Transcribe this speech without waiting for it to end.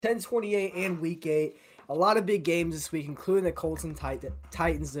10:28 and Week 8. A lot of big games this week, including the Colts and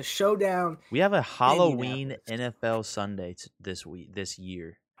Titans. The showdown We have a in Halloween Indianapolis. NFL Sunday this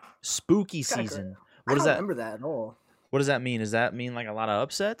year. Spooky It's kinda season. I What does don't that remember that at all. what does that mean? Does that mean like a lot of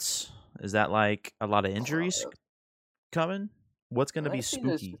upsets? Is that like a lot of injuries coming? What's going to be I see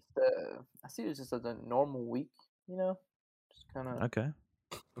this spooky? just as a normal week, just kind of Okay.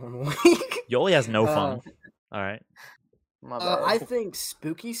 Normal week. Yoli has no fun. All right. my bad. I think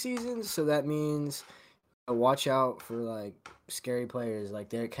spooky season, so that means watch out for like scary players like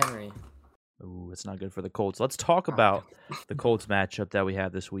Derrick Henry. Ooh, it's not good for the Colts. Let's talk about the Colts matchup that we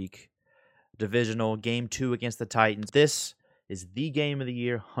have this week. Divisional game 2 against the Titans. This is the game of the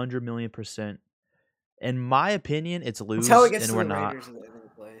year, 100 million%. In my opinion, it's lose Until it gets and to we're the not. Raiders in the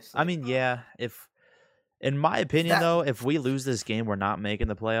place. I mean, yeah. In my opinion, though, if we lose this game, we're not making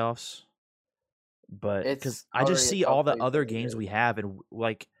the playoffs. But because I just see all the other games we have, and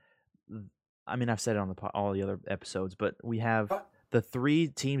like, I mean, I've said it on all the other episodes, but we have the 3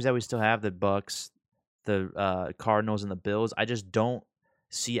 teams that we still have: the Bucks, the Cardinals, and the Bills. I just don't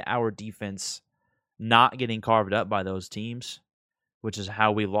see our defense not getting carved up by those teams, which is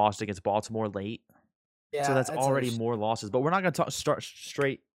how we lost against Baltimore late. Yeah, so that's already more losses. But we're not going to start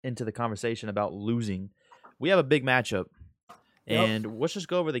straight into the conversation about losing. We have a big matchup, and let's just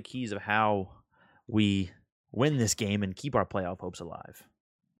go over the keys of how we win this game and keep our playoff hopes alive.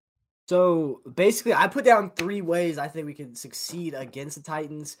 So basically, I put down 3 ways I think we can succeed against the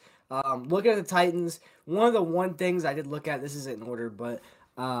Titans. Looking at the Titans, one of the things I did look at, this isn't in order, but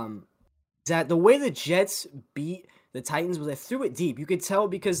that the way the Jets beat the Titans was they threw it deep. You could tell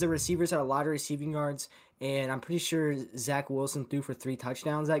because the receivers had a lot of receiving yards, and I'm pretty sure Zach Wilson threw for 3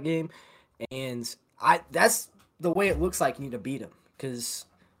 touchdowns that game. And that's the way it looks like you need to beat them, because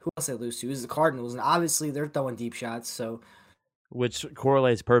who else they lose to is the Cardinals, and obviously they're throwing deep shots, so. Which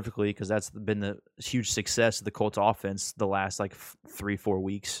correlates perfectly because that's been the huge success of the Colts offense the last 3-4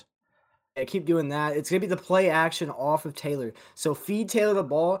 weeks. Yeah, keep doing that. It's going to be the play action off of Taylor. So feed Taylor the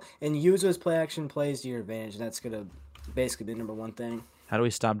ball and use those play action plays to your advantage. And that's going to basically be the number 1 thing. How do we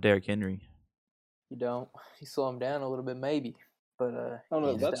stop Derrick Henry? You don't. You slow him down a little bit, maybe. But I don't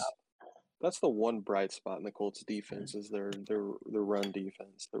know. That's the one bright spot in the Colts defense is their run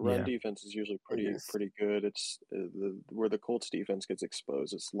defense. The run defense is usually pretty good. It's where the Colts defense gets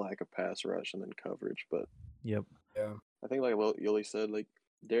exposed. It's lack of pass rush and then coverage. But yeah, I think like Yoli said, like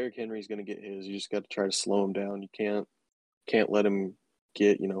Derrick Henry's going to get his. You just got to try to slow him down. You can't let him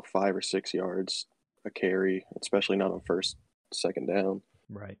get 5 or 6 yards a carry, especially not on second down.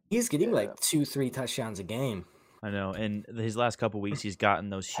 Right. He's getting 2-3 touchdowns a game. I know, and his last couple of weeks, he's gotten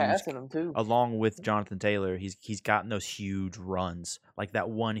those huge. Passing them too. Along with Jonathan Taylor, he's gotten those huge runs, like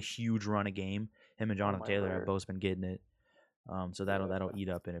that one huge run a game. Him and Jonathan Taylor have both been getting it, so that'll eat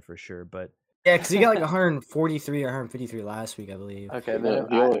up in it for sure. But yeah, because he got 143 or 153 last week, I believe.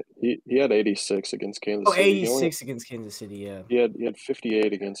 Okay, he had 86 against Kansas City. 86 against Kansas City. Yeah. He had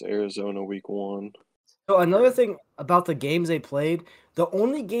 58 against Arizona week 1. So another thing about the games they played, the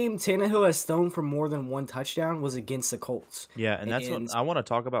only game Tannehill has thrown for more than 1 touchdown was against the Colts. Yeah, and that's what I want to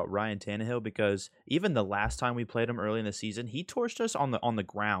talk about Ryan Tannehill, because even the last time we played him early in the season, he torched us on the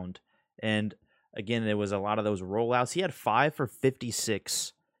ground. And again, it was a lot of those rollouts. He had 5 for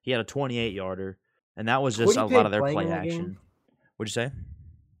 56. He had a 28-yarder, and that was just a lot of their play action. What'd you say?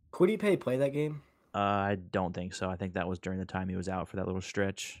 Quiddy play that game? I don't think so. I think that was during the time he was out for that little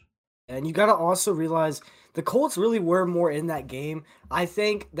stretch. And you got to also realize the Colts really were more in that game. I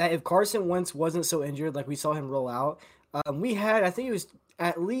think that if Carson Wentz wasn't so injured, like we saw him roll out, we had, I think it was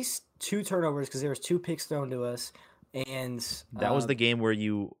at least 2 turnovers because there was 2 picks thrown to us. And that was the game where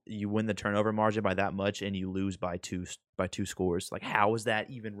you win the turnover margin by that much and you lose by two scores. Like, how is that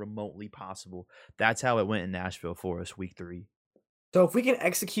even remotely possible? That's how it went in Nashville for us week 3. So if we can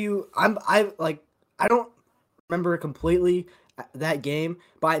execute, I don't remember completely that game,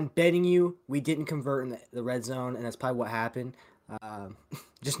 but I'm betting you we didn't convert in the red zone, and that's probably what happened.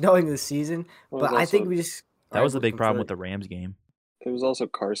 Just knowing the season, but I think we just that was the big problem with the Rams game. It was also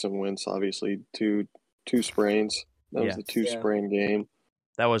Carson Wentz, obviously two sprains. That was the 2 sprain game.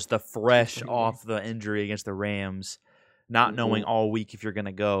 That was the fresh off the injury against the Rams, not knowing all week if you're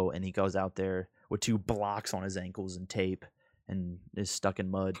gonna go, and he goes out there with 2 blocks on his ankles and tape, and is stuck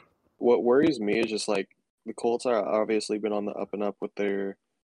in mud. What worries me is just like the Colts are obviously been on the up and up with their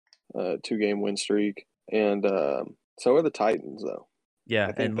 2-game win streak, and so are the Titans though.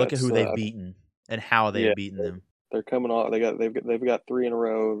 Yeah, and look at who they've beaten and how they've beaten them. They're coming off. They've got 3 in a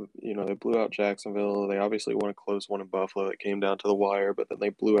row. They blew out Jacksonville. They obviously won a close one in Buffalo that came down to the wire, but then they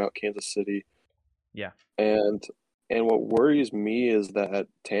blew out Kansas City. Yeah, and And what worries me is that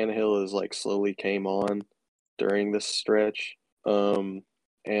Tannehill is like slowly came on during this stretch.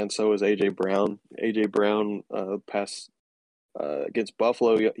 And so is AJ Brown. AJ Brown passed against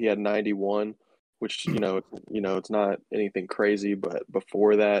Buffalo. He had 91, which it's not anything crazy, but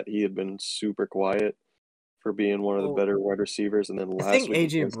before that he had been super quiet for being one of the better wide receivers. And then I last think week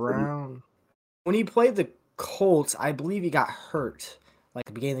AJ Brown, when he played the Colts, I believe he got hurt like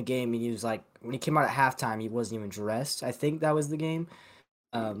the beginning of the game, and he was like, when he came out at halftime, he wasn't even dressed. I think that was the game.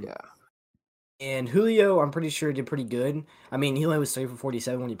 Yeah. And Julio, I'm pretty sure did pretty good. I mean, he only was 3 for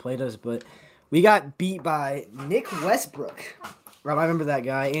 47 when he played us, but we got beat by Nick Westbrook. Right, I remember that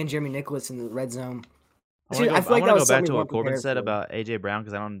guy, and Jeremy Nicholas in the red zone. I want to go back to what Corbin said about AJ Brown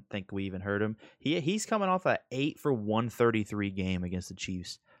because I don't think we even heard him. He's coming off a 8 for 133 game against the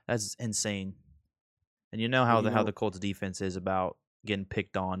Chiefs. That's insane. And you know how the Colts defense is about getting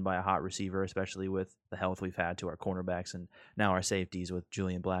picked on by a hot receiver, especially with the health we've had to our cornerbacks and now our safeties with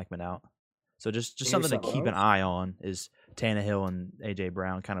Julian Blackmon out. So just something to keep an eye on is Tannehill and AJ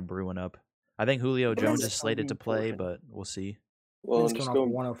Brown kind of brewing up. I think Julio Jones is slated to play, but we'll see. Well, and just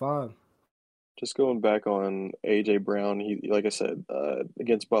going back on AJ Brown, he, like I said,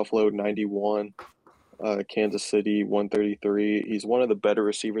 against Buffalo 91, Kansas City 133. He's one of the better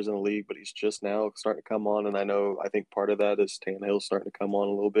receivers in the league, but he's just now starting to come on. And I think part of that is Tannehill starting to come on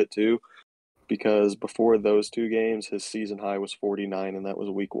a little bit too, because before those two games, his season high was 49, and that was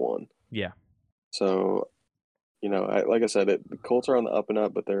week 1. Yeah. So, like I said, the Colts are on the up and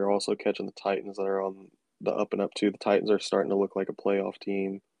up, but they're also catching the Titans that are on the up and up too. The Titans are starting to look like a playoff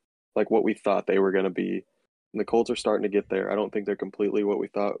team, like what we thought they were going to be. And the Colts are starting to get there. I don't think they're completely what we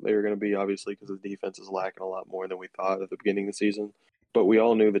thought they were going to be, obviously, because the defense is lacking a lot more than we thought at the beginning of the season. But we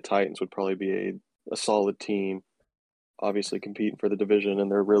all knew the Titans would probably be a solid team, obviously competing for the division, and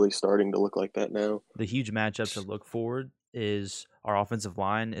they're really starting to look like that now. The huge matchup to look forward is our offensive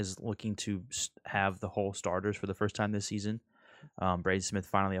line is looking to have the whole starters for the first time this season. Brady Smith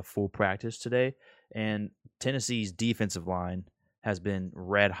finally had full practice today, and Tennessee's defensive line has been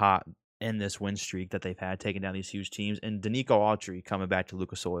red hot in this win streak that they've had, taking down these huge teams. And Danico Autry coming back to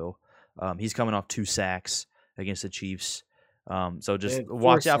Lucas Oil. He's coming off 2 sacks against the Chiefs. So just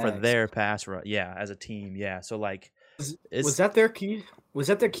watch out for their pass rush. Yeah, as a team. Yeah. So was that their key? Was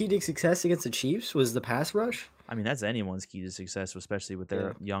that their key to success against the Chiefs? Was the pass rush? I mean, that's anyone's key to success, especially with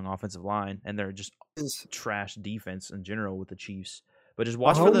their young offensive line and their just trash defense in general with the Chiefs. But just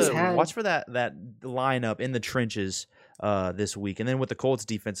watch for that lineup in the trenches this week, and then with the Colts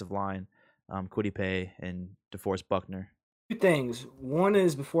defensive line, Kwity Paye and DeForest Buckner. 2 things. One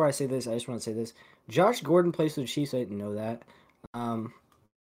is, before I say this, I just want to say this: Josh Gordon plays for the Chiefs. I didn't know that.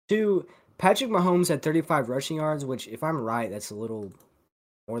 2, Patrick Mahomes had 35 rushing yards, which, if I'm right, that's a little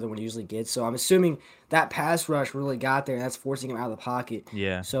more than what he usually gets. So I'm assuming that pass rush really got there, and that's forcing him out of the pocket.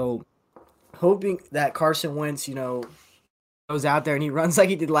 Yeah. So hoping that Carson Wentz, goes out there and he runs like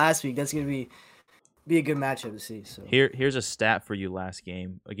he did last week. That's going to be a good matchup to see. So here's a stat for you. Last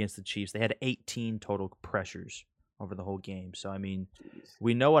game against the Chiefs, they had 18 total pressures over the whole game. So I mean,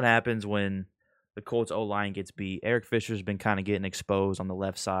 we know what happens when the Colts O-line gets beat. Eric Fisher's been kind of getting exposed on the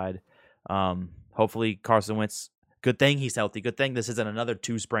left side. Hopefully Carson Wentz. Good thing he's healthy. Good thing this isn't another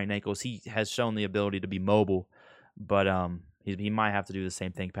 2 sprained ankles. He has shown the ability to be mobile, but he might have to do the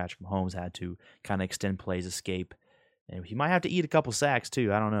same thing Patrick Mahomes had to, kind of extend plays, escape, and he might have to eat a couple sacks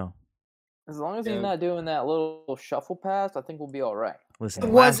too. I don't know. As long as he's not doing that little shuffle pass, I think we'll be all right.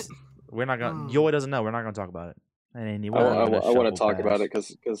 Listen, we're not gonna. Yoli doesn't know. We're not gonna talk about it. And I want to talk about it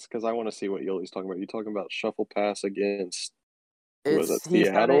because I want to see what Yoli's talking about. You talking about shuffle pass against? Was it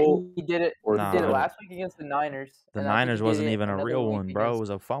Seattle? He did it. He did it last week against the Niners. The Niners wasn't even a real one, bro. It was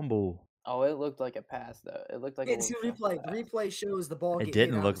a fumble. Oh, it looked like a pass though. It looked like a replay. The replay shows the ball. It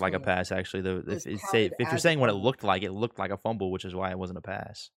didn't look like a pass, actually. Though, if you're saying what it looked like a fumble, which is why it wasn't a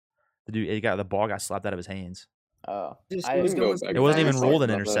pass. The ball got slapped out of his hands. Oh, it wasn't even ruled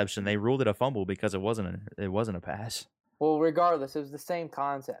an interception. They ruled it a fumble because it wasn't a pass. Well, regardless, it was the same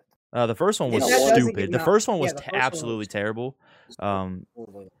concept. The first one was stupid. The first one was absolutely terrible.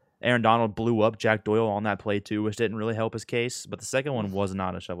 Aaron Donald blew up Jack Doyle on that play too, which didn't really help his case. But the second one was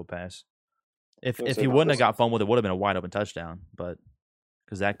not a shovel pass. If he wouldn't have got fumbled, it would have been a wide open touchdown. But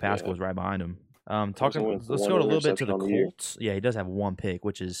because Zach Pascal was right behind him. Let's go a little bit to the Colts. Yeah, he does have 1 pick,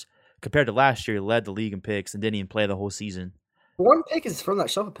 which is compared to last year, he led the league in picks and didn't even play the whole season. 1 pick is from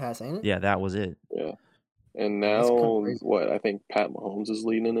that shovel pass, ain't it? Yeah, that was it. Yeah. And now, I think Pat Mahomes is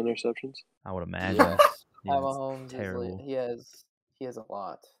leading in interceptions? I would imagine. Yes. Pat Mahomes terrible. He has a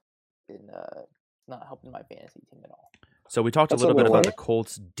lot. And not helping my fantasy team at all. So we talked a little bit about the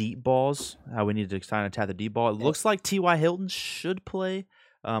Colts' deep balls, how we need to kind of attack the deep ball. It looks like T.Y. Hilton should play.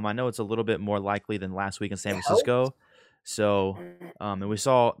 I know it's a little bit more likely than last week in San Francisco. So, and we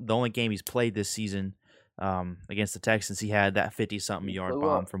saw the only game he's played this season against the Texans, he had that 50-something yard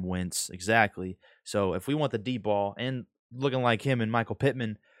bomb from Wentz. Exactly. So if we want the deep ball, and looking like him and Michael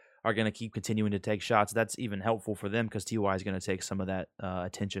Pittman are going to keep continuing to take shots, that's even helpful for them because T.Y. is going to take some of that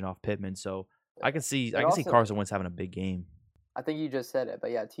attention off Pittman. So I can see Carson Wentz having a big game. I think you just said it,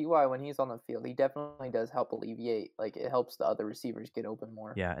 but yeah, T.Y. when he's on the field, he definitely does help alleviate. Like it helps the other receivers get open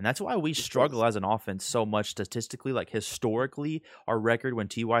more. Yeah, and that's why we struggle as an offense so much statistically. Like historically, our record when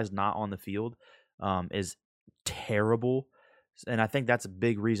T.Y. is not on the field is terrible. And I think that's a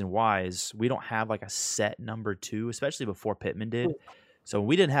big reason why is we don't have like a set number 2, especially before Pittman did. So when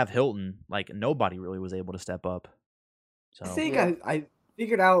we didn't have Hilton, like nobody really was able to step up. So I think I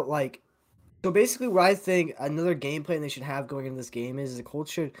figured out like, so basically what I think another game plan they should have going into this game is the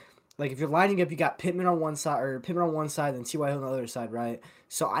Colts should, like if you're lining up, you got Pittman on one side and T.Y. Hilton on the other side, right?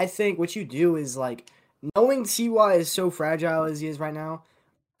 So I think what you do is like, knowing T.Y. is so fragile as he is right now,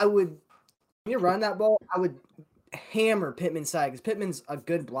 when you run that ball, I would hammer Pittman's side because Pittman's a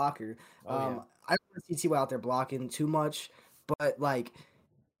good blocker. I don't want to see T.Y. out there blocking too much, but like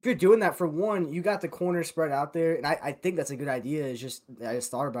if you're doing that, for one, you got the corner spread out there, and I think that's a good idea. It's just I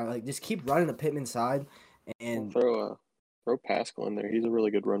just thought about it, like just keep running the Pittman side and throw Pascal in there. He's a really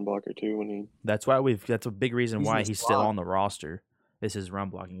good run blocker too. That's a big reason why he's still on the roster. Is his run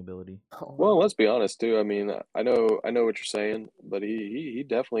blocking ability. Well, let's be honest too. I mean, I know what you're saying, but he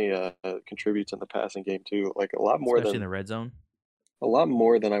definitely contributes in the passing game too. Like a lot more, especially in the red zone. A lot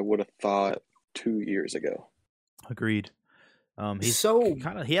more than I would have thought 2 years ago. Agreed. He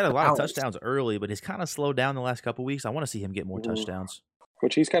had a lot of touchdowns early, but he's kind of slowed down the last couple of weeks. I want to see him get more touchdowns.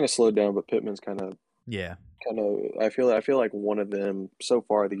 Which he's kind of slowed down, but Pittman's I feel like one of them so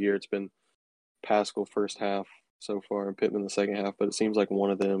far the year. It's been Pascal first half so far and Pittman the second half, but it seems like one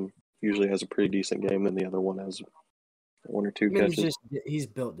of them usually has a pretty decent game and the other one has 1 or 2 catches. He's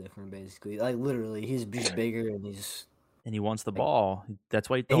built different, basically. Like literally, he's just bigger and he wants the ball. That's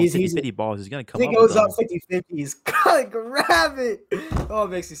why he's throwing 50-50 balls. He's going to come up. He goes up 50-50. He's going to grab it. Oh,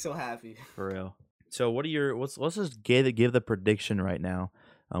 it makes me so happy. For real. So let's just give the prediction right now.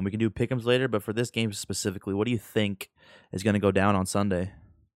 We can do pick'ems later, but for this game specifically, what do you think is going to go down on Sunday?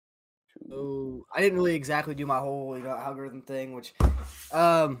 So I didn't really exactly do my whole algorithm thing, which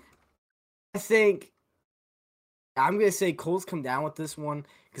I think I'm going to say Colts come down with this one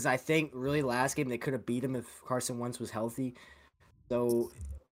because I think really last game they could have beat him if Carson Wentz was healthy. So it's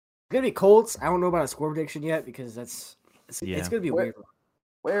going to be Colts. I don't know about a score prediction yet because it's going to be weird.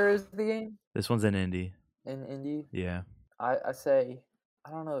 Where is the game? This one's in Indy. In Indy? Yeah. I say, I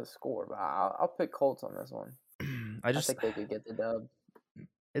don't know the score, but I'll pick Colts on this one. I think they could get the dub.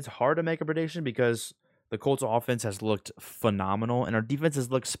 It's hard to make a prediction because the Colts offense has looked phenomenal and our defense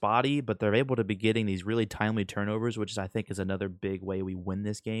has looked spotty, but they're able to be getting these really timely turnovers, which I think is another big way we win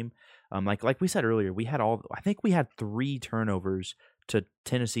this game. Like we said earlier, I think we had 3 turnovers to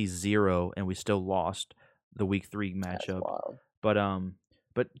Tennessee's 0, and we still lost the Week 3 matchup.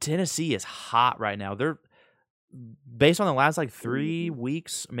 But Tennessee is hot right now. They're based on the last 3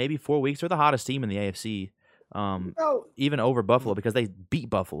 weeks, maybe 4 weeks. They're the hottest team in the AFC. Even over Buffalo because they beat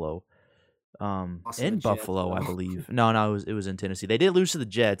Buffalo. In Buffalo, I believe. No, it was in Tennessee. They did lose to the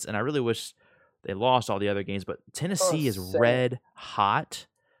Jets, and I really wish they lost all the other games. But Tennessee is red hot.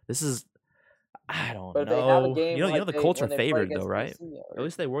 This is, I don't know. They have a game the Colts are favored though, right? At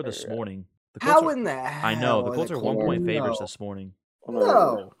least they were this morning. In the hell? I know the Colts are 1-point favorites this morning.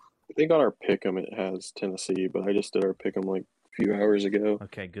 No, I think on our pick'em it has Tennessee, but I just did our pick'em a few hours ago.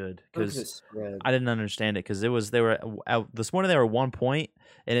 Okay, good. Because I didn't understand it because they were this morning they were 1 point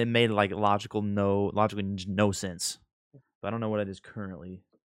and it made logically no sense. But I don't know what it is currently.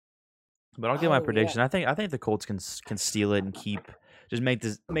 But I'll give my prediction. Yeah. I think the Colts can steal it and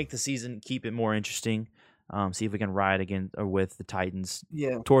make the season, keep it more interesting. See if we can ride again with the Titans.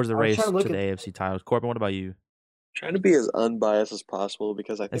 Towards the race to the AFC titles. Corbin, what about you? Trying to be as unbiased as possible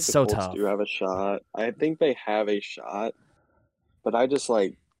because I think the Colts do have a shot. I think they have a shot. But I just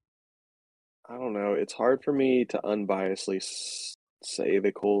I don't know. It's hard for me to unbiasedly say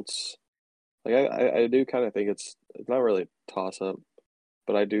the Colts. I do kind of think it's not really a toss-up,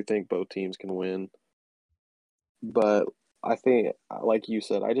 but I do think both teams can win. But I think, like you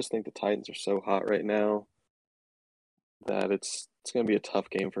said, I just think the Titans are so hot right now that it's going to be a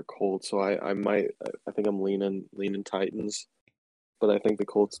tough game for Colts. So I think I'm leaning Titans, but I think the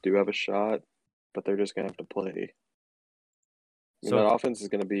Colts do have a shot, but they're just going to have to play. So that offense is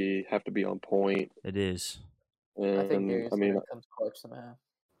going to have to be on point. It is. And I think Darius Leonard comes clutch somehow.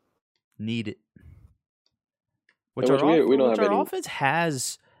 Need it. We don't have any offense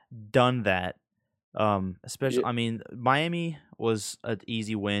has done that. Especially, I mean, Miami was an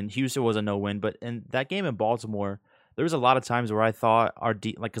easy win. Houston was a no win, but in that game in Baltimore, there was a lot of times where I thought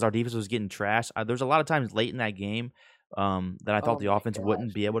because our defense was getting trashed. There was a lot of times late in that game that I thought the offense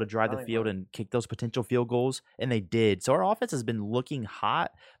wouldn't be able to drive the field and kick those potential field goals, and they did. So our offense has been looking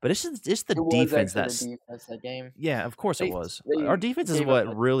hot, but it's the defense that game. Yeah, of course it was. Our defense is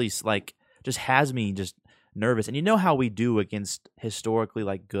what really just has me just nervous. And you know how we do against historically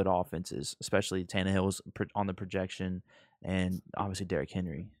good offenses, especially Tannehill's on the projection and obviously Derrick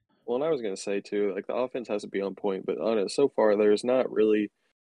Henry. Well, and I was going to say too, the offense has to be on point, but on it so far there's not really,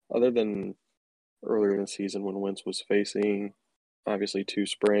 other than earlier in the season when Wentz was facing obviously 2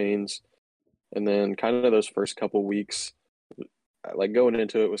 sprains, and then kind of those first couple weeks, going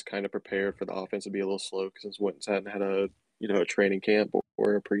into it was kind of prepared for the offense to be a little slow because Wentz hadn't had a training camp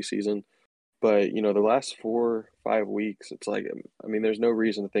or a preseason. But, the last 4-5 weeks, it's there's no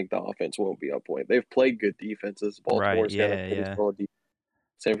reason to think the offense won't be on point. They've played good defenses. Baltimore's got a pretty solid defense.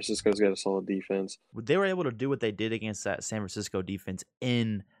 San Francisco's got a solid defense. They were able to do what they did against that San Francisco defense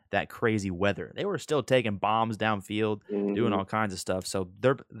in that crazy weather. They were still taking bombs downfield, doing all kinds of stuff. So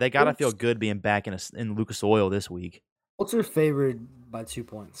they got to feel good being back in Lucas Oil this week. Colts are favored by 2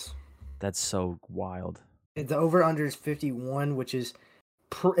 points. That's so wild. The over-under is 51, which is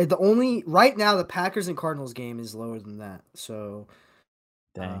right now the Packers and Cardinals game is lower than that. So,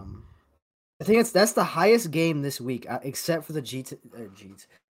 dang. I think that's the highest game this week, except for the Giants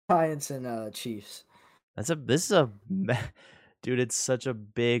and Chiefs. Dude, it's such a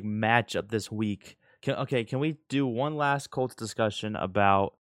big matchup this week. Can we do one last Colts discussion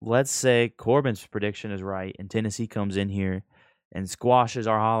about, let's say Corbin's prediction is right and Tennessee comes in here and squashes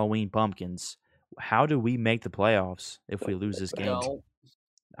our Halloween pumpkins. How do we make the playoffs if we lose this game? No.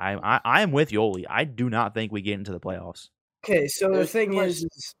 I am with Yoli. I do not think we get into the playoffs. Okay, so the thing is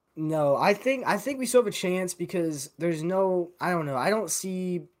no, I think we still have a chance because there's no, I don't know. I don't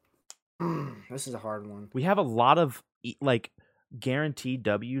see. This is a hard one. We have a lot of guaranteed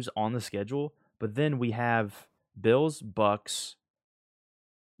W's on the schedule, but then we have Bills, Bucks,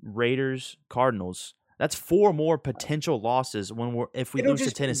 Raiders, Cardinals. That's 4 more potential losses if we lose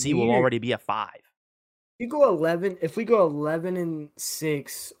to Tennessee, we'll already be at 5. If we go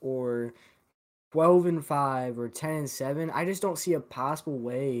 11-6 or 12-5 or 10-7, I just don't see a possible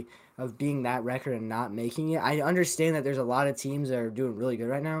way of being that record and not making it. I understand that there's a lot of teams that are doing really good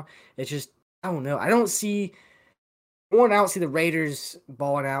right now. It's just, I don't know. I don't see the Raiders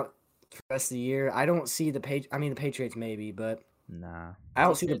balling out for the rest of the year. I don't see the Patriots maybe, but nah. I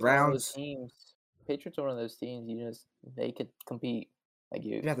don't see the Browns. Patriots are one of those teams they could compete.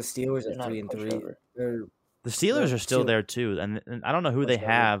 You got the Steelers at 3-3. The Steelers are still there too, and I don't know who they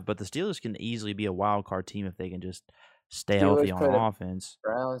have, but the Steelers can easily be a wild card team if they can just stay healthy on offense.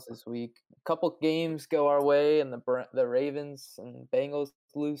 Browns this week, a couple games go our way, and the Ravens and Bengals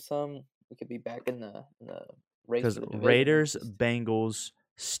lose some. We could be back in the race. Because Raiders, Bengals,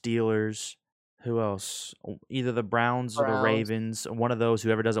 Steelers, who else? Either the Browns or the Ravens. One of those,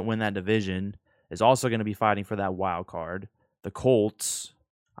 whoever doesn't win that division, is also going to be fighting for that wild card. The Colts.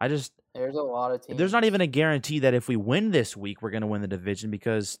 There's a lot of teams. There's not even a guarantee that if we win this week, we're going to win the division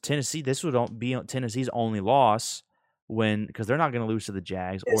because Tennessee, this would be Tennessee's only loss because they're not going to lose to the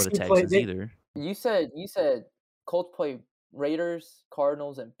Jags or the Texans either. You said Colts play Raiders,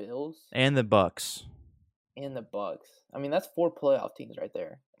 Cardinals, and Bills. And the Bucks. I mean, that's 4 playoff teams right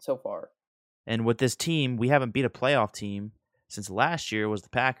there so far. And with this team, we haven't beat a playoff team since last year was the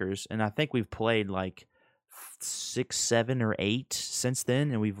Packers, and I think we've played 6, 7, or 8 since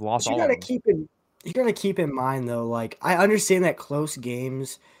then, and we've lost all of them. You gotta keep in mind though, I understand that close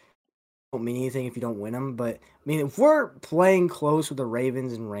games don't mean anything if you don't win them, but if we're playing close with the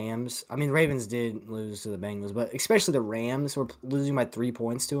Ravens and Rams, Ravens did lose to the Bengals, but especially the Rams, we're losing by 3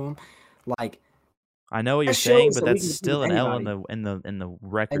 points to them. I know what you're saying, but that's still an L in the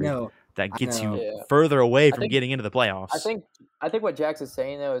record that gets you further away from getting into the playoffs. I think what Jax is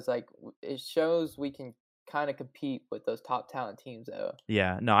saying though is it shows we can kind of compete with those top talent teams though.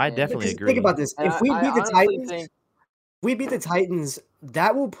 Yeah, no, I definitely agree. Think about this: if we beat the Titans,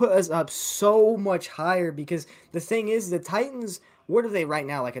 that will put us up so much higher. Because the thing is, the Titans, what are they right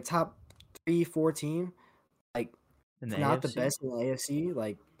now? A top 3-4 team, not the best in the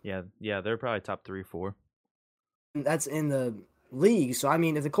AFC. Yeah, they're probably top 3-4. That's in the league. So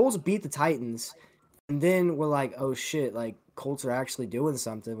if the Colts beat the Titans, and then we're oh shit, Colts are actually doing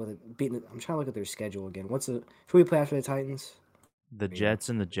something with it beating. I'm trying to look at their schedule again. Who we play after the Titans? The Jets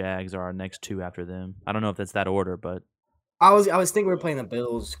and the Jags are our next two after them. I don't know if that's that order, but I was thinking we were playing the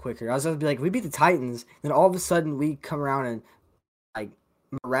Bills quicker. I was gonna be like, we beat the Titans, then all of a sudden we come around and like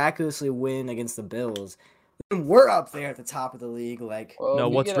miraculously win against the Bills. Then we're up there at the top of the league. Like, no,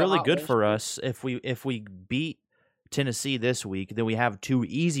 what's really good for us if we beat Tennessee this week, then we have 2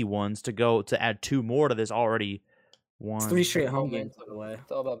 easy ones to go to add 2 more to this already. It's 3 straight home games, by the way.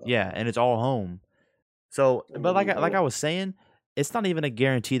 Yeah, and it's all home. So, but like I was saying, it's not even a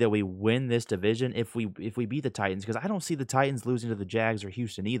guarantee that we win this division if we beat the Titans, because I don't see the Titans losing to the Jags or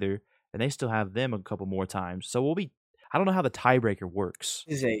Houston either, and they still have them a couple more times. So I don't know how the tiebreaker works.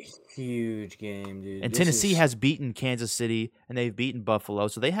 This is a huge game, dude. And Tennessee has beaten Kansas City, and they've beaten Buffalo,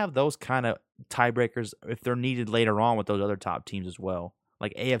 so they have those kind of tiebreakers if they're needed later on with those other top teams as well,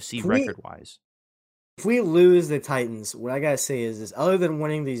 like AFC record-wise. If we lose the Titans, what I gotta say is other than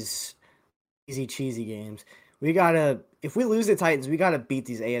winning these easy, cheesy games, if we lose the Titans, we gotta beat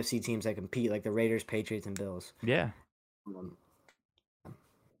these AFC teams that compete, like the Raiders, Patriots, and Bills. Yeah.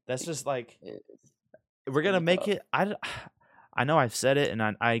 That's just like, we're going to make it. I know I've said it, and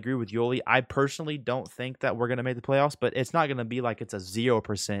I agree with Yoli. I personally don't think that we're going to make the playoffs, but it's not going to be like it's a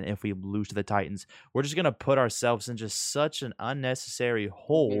 0% if we lose to the Titans. We're just going to put ourselves in just such an unnecessary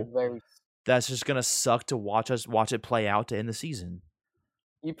hole that's just going to suck to watch it play out to end the season.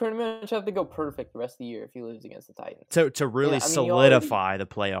 You pretty much have to go perfect the rest of the year if you lose against the Titans. To really solidify the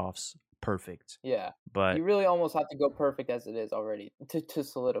playoffs perfect. Yeah. But you really almost have to go perfect as it is already to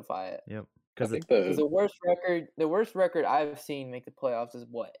solidify it. Yep. Because the worst record I've seen make the playoffs is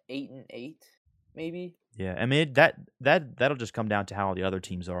what, 8-8, maybe? Yeah, I mean that'll just come down to how the other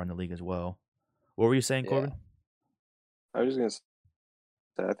teams are in the league as well. What were you saying, Corbin? I was just gonna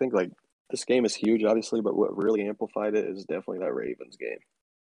say, I think like this game is huge, obviously, but what really amplified it is definitely that Ravens game.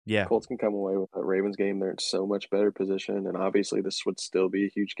 Yeah, Colts can come away with that Ravens game. They're in so much better position, and obviously this would still be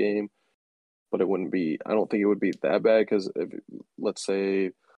a huge game, but it wouldn't be. I don't think it would be that bad because let's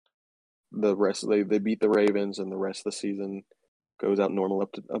say the rest they beat the Ravens and the rest of the season goes out normal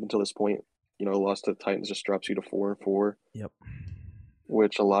up until this point. Loss to the Titans just drops you to 4-4. Yep.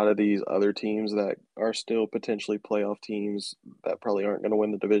 Which a lot of these other teams that are still potentially playoff teams that probably aren't going to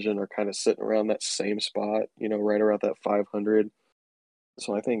win the division are kind of sitting around that same spot, right around that 500.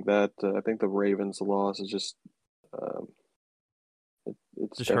 So I think the Ravens' loss is just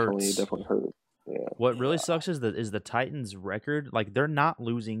it's just definitely hurt. Yeah. What really sucks is the Titans' record. Like, they're not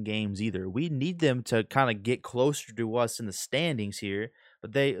losing games either. We need them to kind of get closer to us in the standings here.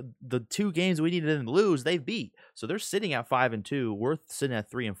 But the 2 games we needed them to lose, they beat. So they're sitting at 5-2. We're sitting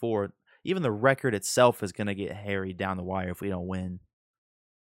at 3-4. Even the record itself is going to get hairy down the wire if we don't win.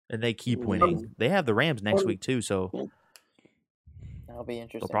 And they keep winning. They have the Rams next week too, so that'll be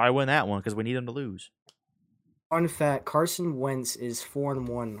interesting. They'll probably win that one because we need them to lose. Fun fact: Carson Wentz is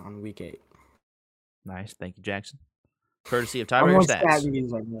 4-1 on week 8. Nice, thank you, Jackson. Courtesy of Tiebreaker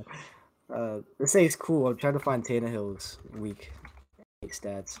Stats. This ain't cool. I'm trying to find Tannehill's week 8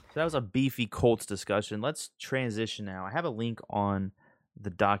 stats. So that was a beefy Colts discussion. Let's transition now. I have a link on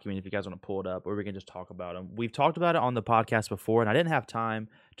the document if you guys want to pull it up, or we can just talk about them. We've talked about it on the podcast before, and I didn't have time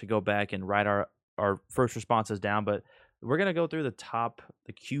to go back and write our first responses down, but we're going to go through the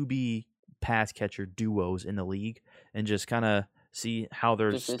QB pass catcher duos in the league and just kind of see how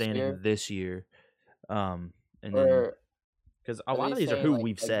they're standing this year. And then because a lot of these are who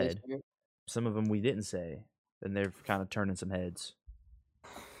we've said, some of them we didn't say, and they're kind of turning some heads.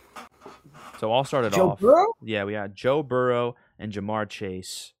 So I'll start it off. Burrow? Yeah, we got Joe Burrow and Jamar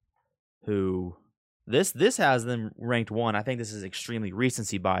Chase, who this has them ranked 1. I think this is extremely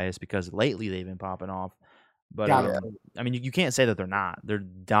recency bias because lately they've been popping off. But I mean, you can't say that they're not. They're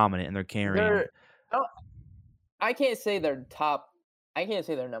dominant and they're carrying. I can't say they're top. I can't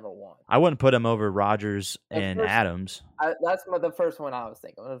say they're number 1. I wouldn't put them over Rodgers and Adams. That's the first one I was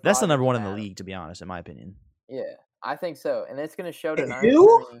thinking. That's the number 1 in the league, to be honest, in my opinion. Yeah, I think so, and it's going to show tonight.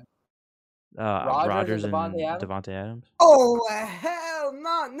 Who? Rodgers and Devontae Adams. Oh hell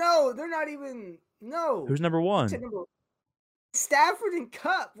no! They're not even no. Who's number 1? Stafford and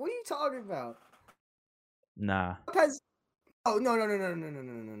Kupp. What are you talking about? Nah. Oh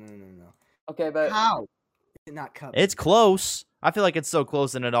no. Okay, but how? Not Kupp. It's close. I feel like it's so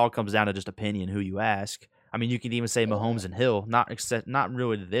close, and it all comes down to just opinion, who you ask. I mean, you could even say Mahomes and Hill, not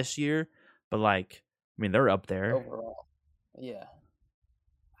really this year, but like, I mean, they're up there overall. Yeah,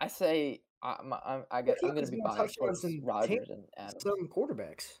 I say I'm going to be biased towards Rodgers and Adams. Some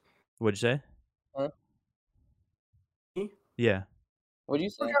quarterbacks. What'd you say? Huh? Yeah. What'd you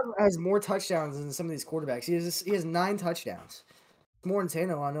say? Has more touchdowns than some of these quarterbacks. He has 9 touchdowns. More than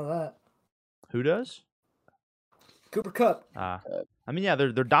Tannehill, I know that. Who does? Cooper Kupp. I mean, yeah,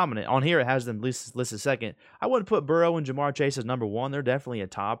 they're dominant. On here, it has them listed second. I wouldn't put Burrow and Jamar Chase as number one. They're definitely a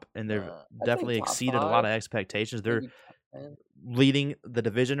top, and they've definitely exceeded a lot of expectations. They're leading the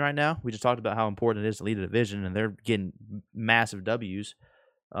division right now. We just talked about how important it is to lead a division, and they're getting massive W's.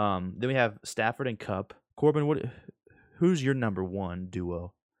 Then we have Stafford and Kupp. Corbin, who's your number one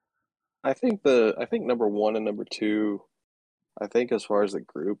duo? I think number one and number two, I think as far as the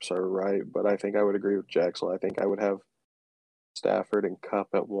groups are right, but I think I would agree with Jackson. I think I would have Stafford and Kupp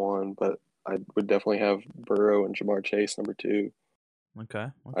at one, but I would definitely have Burrow and Jamar Chase number two. Okay.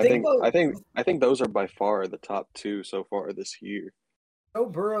 I think those are by far the top two so far this year. Joe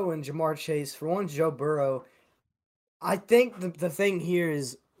Burrow and Jamar Chase. For one, Joe Burrow, I think the thing here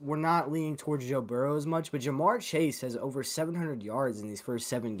is we're not leaning towards Joe Burrow as much, but Jamar Chase has over 700 yards in these first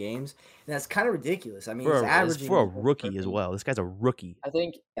 7 games, and that's kind of ridiculous. I mean, he's averaging for a rookie as well. This guy's a rookie. I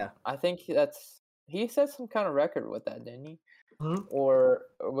think he set some kind of record with that, didn't he? Mm-hmm. Or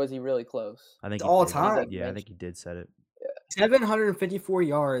was he really close? I think all time. Yeah, I think he did set it. 754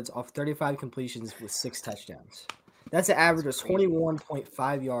 yards off 35 completions with 6 touchdowns. That's an average of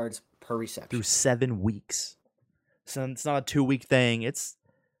 21.5 yards per reception through 7 weeks. So it's not a 2-week thing. It's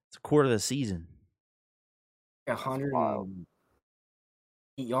a quarter of the season. 108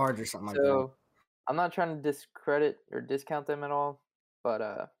 yards or something like that. So I'm not trying to discredit or discount them at all, but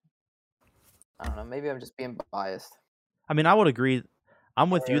I don't know. Maybe I'm just being biased. I mean, I would agree. I'm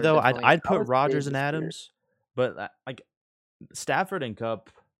with you though. I'd put Rodgers and Adams, but like Stafford and Kupp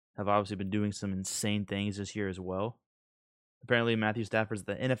have obviously been doing some insane things this year as well. Apparently, Matthew Stafford's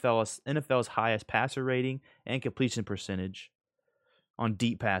the NFL's highest passer rating and completion percentage on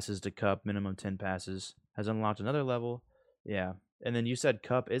deep passes to Kupp, minimum 10 passes, has unlocked another level. Yeah. And then you said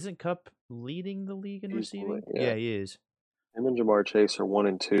Kupp. Isn't Kupp leading the league in receiving? Yeah, he is. Him and Jamar Chase are 1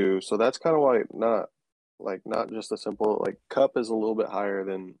 and 2. So that's kind of why not just a simple, Kupp is a little bit higher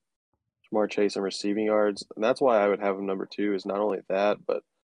than Jamar Chase in receiving yards. And that's why I would have him number 2 is not only that, but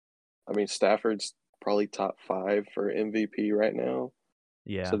I mean, Stafford's probably top 5 for MVP right now.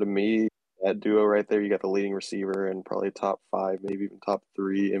 Yeah. So to me, that duo right there, you got the leading receiver and probably top 5, maybe even top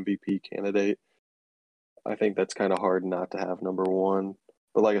 3 MVP candidate. I think that's kind of hard not to have number 1.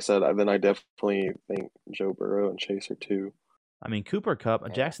 But like I said, then I definitely think Joe Burrow and Chase are 2. I mean, Cooper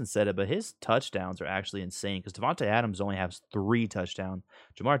Kupp, Jackson said it, but his touchdowns are actually insane because Devontae Adams only has 3 touchdowns.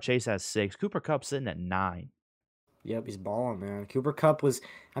 Jamar Chase has 6. Cooper Kupp sitting at 9. Yep, he's balling, man. Cooper Kupp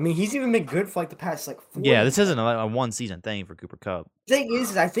he's even been good for the past 4 Yeah, this isn't a one-season thing for Cooper Kupp. The thing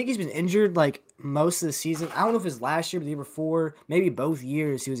is I think he's been injured most of the season. I don't know if it's last year, but the year before, maybe both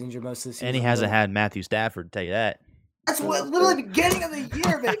years he was injured most of the season. And he hasn't had Matthew Stafford, tell you that. That's what literally beginning of the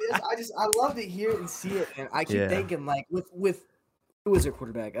year, baby. I love to hear it and see it, and I keep thinking with who was their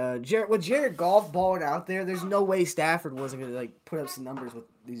quarterback? With Jared Goff balling out there, there's no way Stafford wasn't gonna put up some numbers with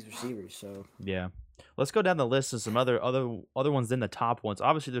these receivers. So yeah. Let's go down the list of some other ones than the top ones.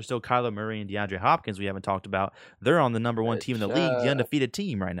 Obviously, there's still Kyler Murray and DeAndre Hopkins we haven't talked about. They're on the number 1 team in the league, the undefeated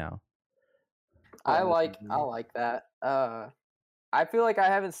team right now. I like that. I feel like I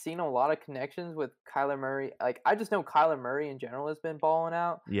haven't seen a lot of connections with Kyler Murray. I just know Kyler Murray in general has been balling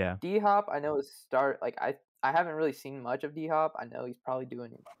out. Yeah. D-Hop, I know I haven't really seen much of D-Hop. I know he's probably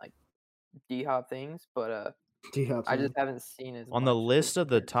doing D-Hop things, but I just haven't seen his on the list of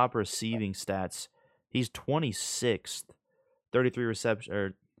the top receiving stats. He's 26th, 33 receptions,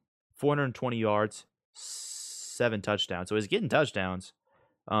 or 420 yards, 7 touchdowns. So he's getting touchdowns,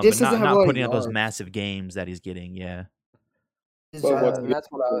 but not putting up those massive games that he's getting. Yeah. That's what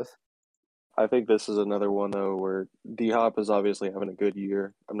I was. I think this is another one though where D-Hop is obviously having a good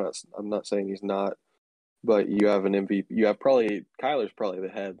year. I'm not saying he's not, but you have an MVP. You have Kyler's probably the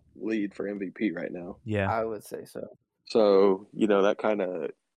head lead for MVP right now. Yeah, I would say so. So that kind of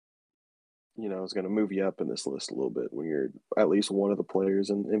is going to move you up in this list a little bit when you're at least one of the players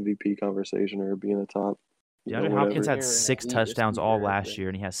in MVP conversation or being a top. DeAndre Hopkins had 6 touchdowns all last year,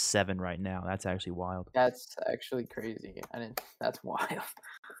 and he has 7 right now. That's actually wild. That's actually crazy. That's wild.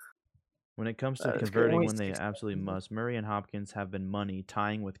 When it comes to converting when they absolutely must, Murray and Hopkins have been money,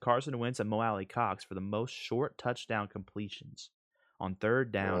 tying with Carson Wentz and Mo Alley Cox for the most short touchdown completions on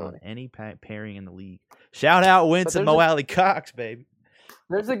third down on any pairing in the league. Shout out Wentz and Mo Alley Cox, baby.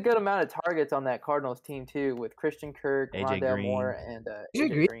 There's a good amount of targets on that Cardinals team too, with Christian Kirk, Rondale Moore, and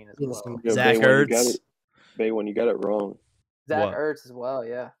AJ Green as well. Zach Ertz. When you got it wrong. Zach Ertz as well,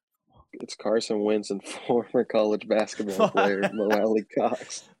 yeah. It's Carson Wentz and former college basketball player Mo Alley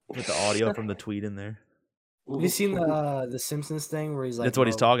Cox. Put the audio from the tweet in there. Have you seen the Simpsons thing where he's That's what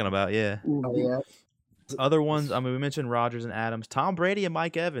he's talking about, yeah. Oh, yeah. Other ones, we mentioned Rodgers and Adams. Tom Brady and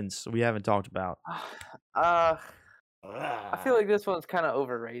Mike Evans we haven't talked about. I feel like this one's kind of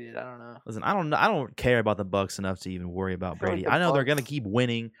overrated. I don't know. Listen, I don't care about the Bucks enough to even worry about Brady. Like I know they're gonna keep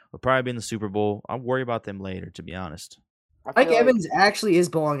winning. We'll probably be in the Super Bowl. I'll worry about them later, to be honest. Mike Evans actually is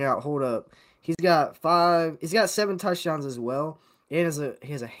balling out. Hold up, he's got 7 touchdowns as well. And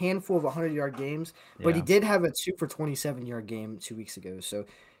he has a handful of 100-yard games, but he did have a 2 for 27-yard game 2 weeks ago. So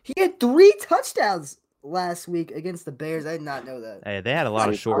he had 3 touchdowns last week against the Bears. I did not know that. Hey, they had a lot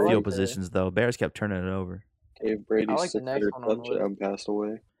of short field positions though. Bears kept turning it over. Dave Brady's 600 touchdown passed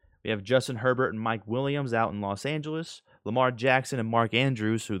away. We have Justin Herbert and Mike Williams out in Los Angeles. Lamar Jackson and Mark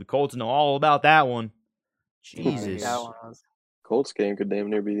Andrews, who the Colts know all about that one. Jesus. Colts game could damn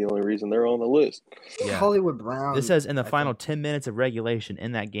near be the only reason they're on the list. Yeah. Hollywood Brown. This says in the final 10 minutes of regulation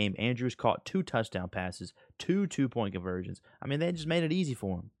in that game, Andrews caught 2 touchdown passes, 2 2-point conversions. I mean, they just made it easy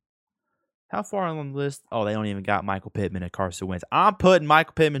for him. How far on the list? Oh, they don't even got Michael Pittman and Carson Wentz. I'm putting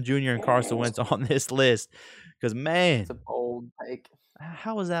Michael Pittman Jr. and Carson Wentz on this list because, man. It's a bold take.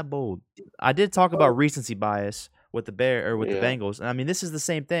 How is that bold? I did talk about recency bias with the Bengals. And I mean, this is the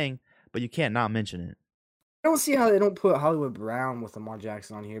same thing, but you can't not mention it. I don't see how they don't put Hollywood Brown with Lamar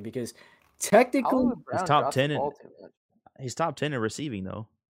Jackson on here because technically he's top 10 in receiving though.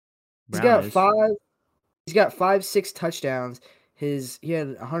 He's got 5-6 touchdowns. He had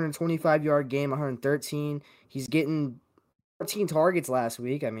a 125-yard game, 113. He's getting 14 targets last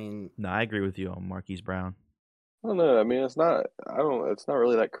week. I mean, no, I agree with you on Marquise Brown. I don't know. I mean, it's not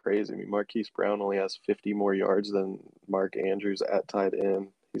really that crazy. I mean, Marquise Brown only has 50 more yards than Mark Andrews at tight end.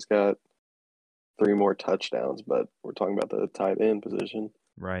 He's got 3 more touchdowns, but we're talking about the tight end position.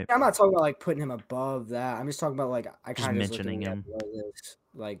 Right. I'm not talking about like putting him above that. I'm just talking about like I kind of mentioning him.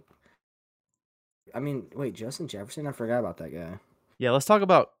 Like, I mean, wait, Justin Jefferson? I forgot about that guy. Yeah, let's talk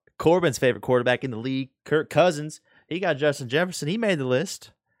about Corbin's favorite quarterback in the league, Kirk Cousins. He got Justin Jefferson. He made the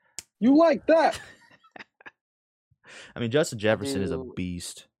list. You like that? I mean, Justin Jefferson is a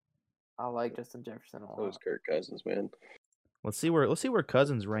beast. I like Justin Jefferson a lot. So is Kirk Cousins, man. Let's see where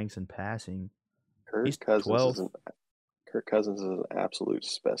Cousins ranks in passing. Kirk Cousins is an absolute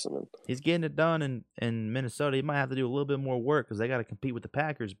specimen. He's getting it done in Minnesota. He might have to do a little bit more work because they got to compete with the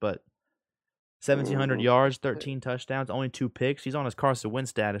Packers, but 1,700 yards, 13 touchdowns, only 2 picks. He's on his Carson Wentz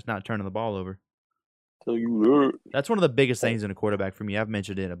status, not turning the ball over. Tell you that. That's one of the biggest things in a quarterback for me. I've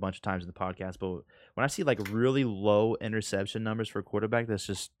mentioned it a bunch of times in the podcast, but when I see like really low interception numbers for a quarterback,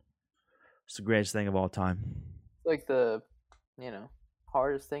 it's the greatest thing of all time. Like the,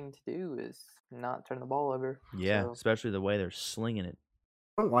 hardest thing to do is not turn the ball over. Yeah, especially the way they're slinging it.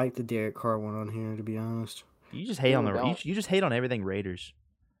 I don't like the Derek Carr one on here, to be honest. You just hate you just hate on everything Raiders.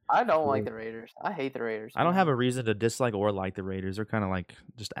 I don't like the Raiders. I hate the Raiders. I don't have a reason to dislike or like the Raiders. They're kind of like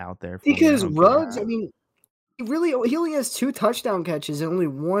just out there. Because Ruggs, I mean, he only has 2 touchdown catches and only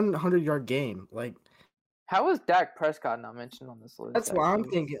 100-yard game. Like, how is Dak Prescott not mentioned on this list? That's what I'm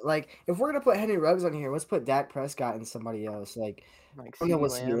thinking. Like, if we're gonna put Henry Ruggs on here, let's put Dak Prescott and somebody else. Like I don't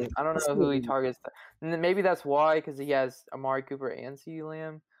know who he targets. And maybe that's why, because he has Amari Cooper and CeeDee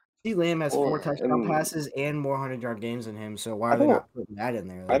Lamb. CeeDee Lamb has 4 touchdown passes and more 100-yard games than him. So why are they not putting that in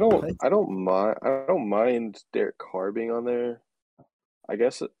there? Like, I don't mind Derek Carr being on there. I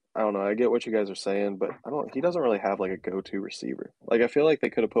guess I don't know. I get what you guys are saying, but he doesn't really have like a go-to receiver. Like I feel like they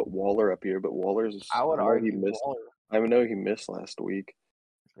could have put Waller up here, but Waller's. I would argue Waller. I know he missed last week.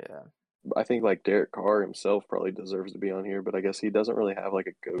 Yeah. I think like Derek Carr himself probably deserves to be on here, but I guess he doesn't really have like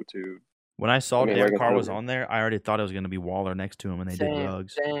a go-to. When I saw Derek Carr was on there, I already thought it was going to be Waller next to him, and they did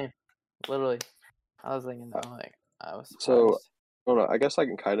Ruggs. Same, literally. I was thinking that. Like, I was surprised. So. I don't know. I guess I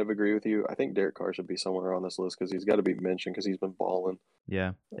can kind of agree with you. I think Derek Carr should be somewhere on this list because he's got to be mentioned because he's been balling.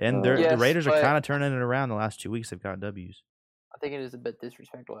 Yeah, and the Raiders are kind of turning it around the last 2 weeks. They've got W's. I think it is a bit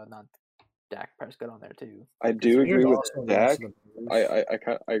disrespectful to not Dak Prescott on there too. I do agree with Dak. I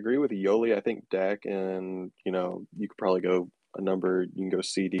agree with Yoli. I think Dak and you could probably go a number. You can go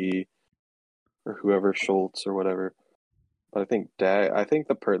CD or whoever, Schultz or whatever. But I think Dak. I think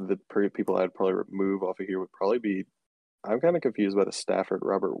the people I'd probably remove off of here would probably be. I'm kind of confused by the Stafford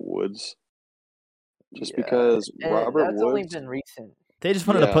Robert Woods, just because Robert Woods. That's only been recent. They just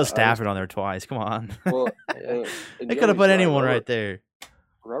wanted to put Stafford on there twice. Come on. Well, they could have put anyone right there.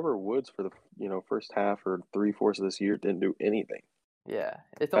 Robert Woods for the first half or 3/4 of this year didn't do anything. Yeah,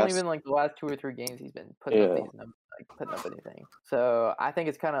 it's only been like the last 2 or 3 games he's been putting up these numbers, putting up anything. So I think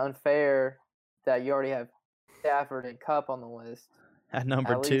it's kind of unfair that you already have Stafford and Kupp on the list. At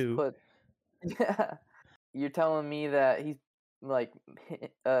number 2. Yeah. You're telling me that he's like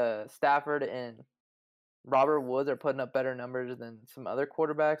Stafford and Robert Woods are putting up better numbers than some other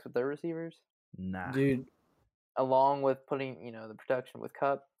quarterbacks with their receivers? Nah. Dude. Along with putting, the production with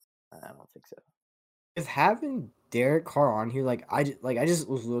Kupp? I don't think so. With having Derek Carr on here, I just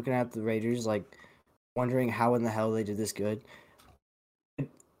was looking at the Raiders, wondering how in the hell they did this good.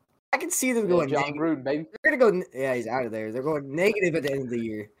 I can see them going John negative. Gruden, baby. They're gonna go. Yeah, he's out of there. They're going negative at the end of the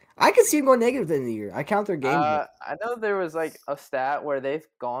year. I can see them going negative at the end of the year. I count their games. I know there was a stat where they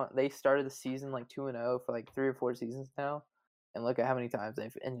started the season 2-0 for 3 or 4 seasons now, and look at how many times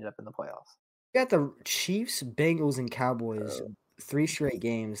they've ended up in the playoffs. You got the Chiefs, Bengals, and Cowboys 3 straight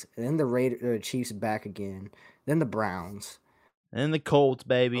games, and then the Chiefs back again, then the Browns, and then the Colts,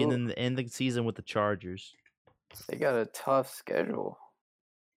 baby, and then the end of the season with the Chargers. They got a tough schedule.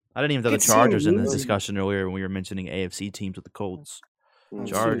 I didn't even throw the Chargers in the discussion earlier when we were mentioning AFC teams with the Colts.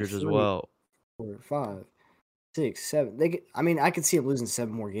 Chargers as well. 4, 5, 6, 7. I could see them losing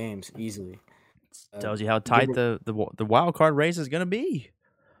 7 more games easily. Tells you how tight the wild card race is going to be.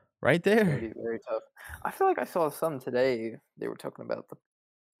 Right there. Very, very tough. I feel like I saw some today. They were talking about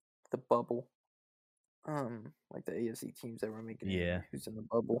the bubble. The AFC teams that were making who's in the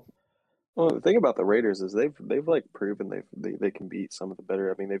bubble. Well, the thing about the Raiders is they've proven they can beat some of the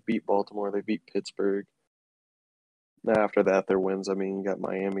better. I mean, they beat Baltimore, they beat Pittsburgh. After that, their wins. I mean, you got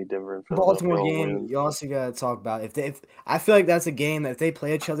Miami, Denver, and Philadelphia. Baltimore game. You also got to talk about if I feel like that's a game that if they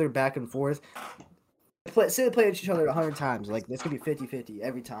play each other back and forth. Say they play each other 100 times. This could be 50-50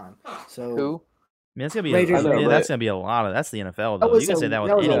 every time. So who? Man, that's gonna be a lot of. That's the NFL though. You can say that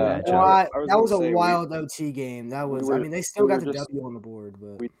with any matchup. That was a wild OT game. That was. They still got the W on the board,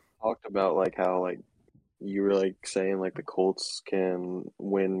 but we talked about how you were saying the Colts can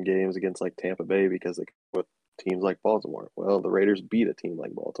win games against Tampa Bay because they with teams like Baltimore. Well, the Raiders beat a team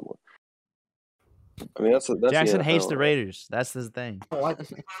like Baltimore. I mean, that's Jackson hates the Raiders. That's his thing.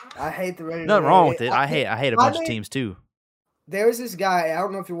 I hate the Raiders. Nothing wrong with it. I hate a bunch of teams too. There's this guy. I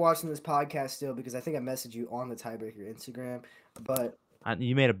don't know if you're watching this podcast still because I think I messaged you on the Tiebreaker Instagram. But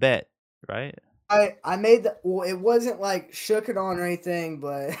you made a bet, right? I made the. Well, it wasn't shook it on or anything,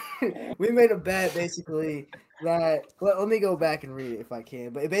 but we made a bet basically that. Let me go back and read it if I can.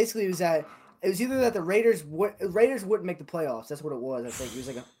 But it basically was that it was either that the Raiders wouldn't make the playoffs. That's what it was. I think it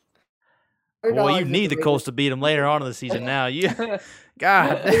was well, you need the Colts to beat them later on in the season now.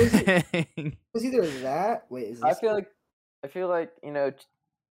 God it was either that. Wait, is this I feel like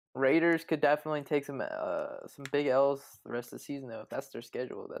Raiders could definitely take some big L's the rest of the season though. If that's their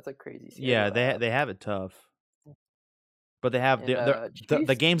schedule, that's a crazy schedule. Yeah, they have it tough, but they have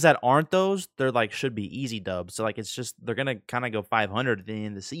the games that aren't those. They're should be easy dubs. So it's just they're gonna kind of go 500 at the end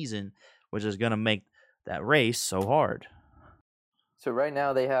of the season, which is gonna make that race so hard. So right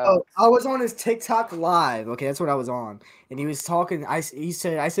now they have. Oh, I was on his TikTok live. Okay, that's what I was on, and he was talking. I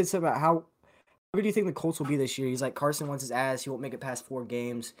said something about how good do you think the Colts will be this year? He's like Carson wants his ass. He won't make it past 4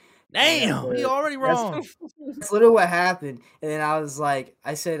 games. Damn, he already wrong. That's literally what happened. And then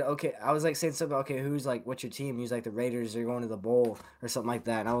I said, okay. I was saying something. Okay, who's what's your team? He's like the Raiders are going to the bowl or something like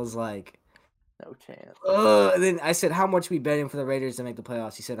that. And I was like, no chance. And then I said, how much we betting for the Raiders to make the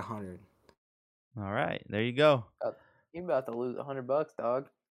playoffs? He said 100. All right, there you go. You about to lose $100, dog.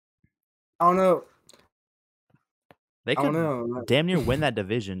 I don't know. They could damn near win that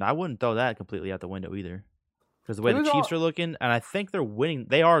division. I wouldn't throw that completely out the window either. Because the way the Chiefs are looking, and I think they're winning.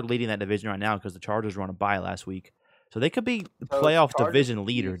 They are leading that division right now because the Chargers were on a bye last week. So they could be the playoff division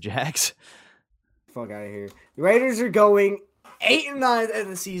leader, Jax. Fuck out of here. The Raiders are going 8-9 at the end of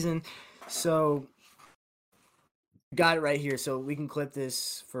the season. So got it right here. So we can clip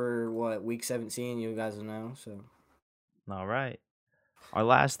this for week 17. You guys will know. So all right. Our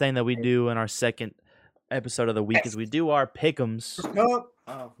last thing that we do in our second episode of the week is we do our pick'ems.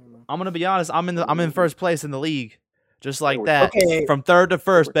 I'm gonna be honest. I'm in first place in the league, just like that, from third to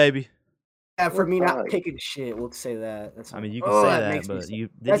first, baby. Yeah, for me not picking shit, we'll say that. I mean, you can say that,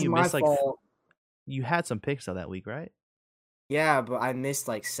 but you miss you had some picks of that week, right? Yeah, but I missed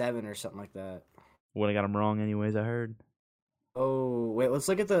 7 or something like that. Would have got them wrong anyways. I heard. Oh wait, let's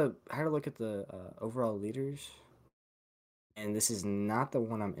look at the overall leaders. And this is not the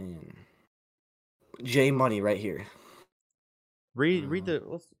one I'm in. J Money right here. Read the.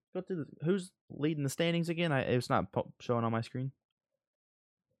 Let's go through who's leading the standings again. It's not showing on my screen.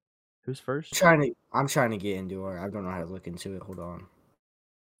 Who's first? I'm trying to get into it. I don't know how to look into it. Hold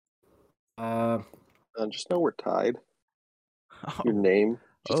on. Just know we're tied. Your name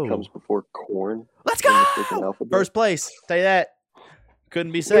just comes before corn. Let's go. First place. Tell you that.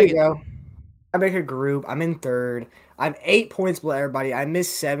 Couldn't be second. There you go. I make a group. I'm in third. I'm 8 points below everybody. I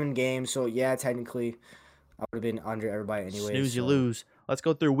missed 7 games, so yeah, technically, I would have been under everybody anyway. Snooze, you lose. Let's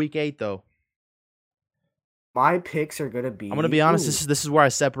go through week 8 though. My picks are gonna be. I'm gonna be honest. This is where I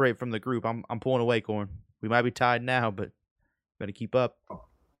separate from the group. I'm pulling away, Corn. We might be tied now, but better keep up.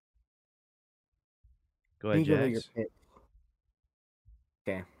 Go ahead, Go to your Jax. pick.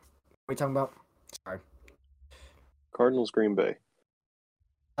 Okay. What are we talking about? Sorry. Cardinals, Green Bay.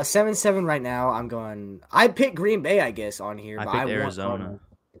 7-7 right now. I picked Green Bay, I guess, on here. I but picked I Arizona. Want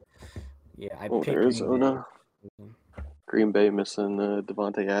yeah, I picked Arizona. Green Bay missing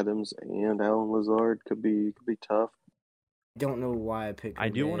Devontae Adams and Alan Lazard could be tough. I don't know why I picked Green I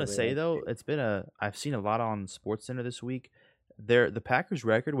do Bay, want to say though, I've seen a lot on SportsCenter this week. The Packers'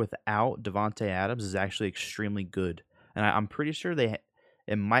 record without Devontae Adams is actually extremely good, and I'm pretty sure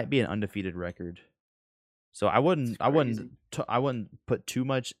it might be an undefeated record. So I wouldn't put too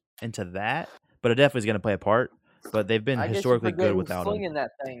much into that, but it definitely is going to play a part. But they've been historically good without him.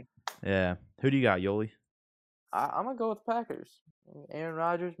 That thing. Yeah. Who do you got, Yoli? I'm gonna go with the Packers. Aaron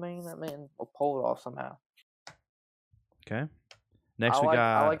Rodgers, man, that man will pull it off somehow. Okay. Next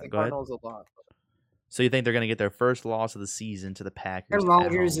I like the Cardinals a lot. So you think they're going to get their first loss of the season to the Packers? Aaron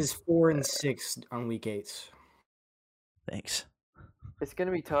Rodgers is 4-6 on week 8. Thanks. It's going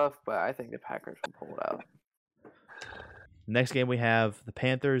to be tough, but I think the Packers will pull it out. Next game we have the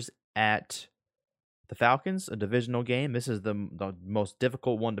Panthers at the Falcons, a divisional game. This is the most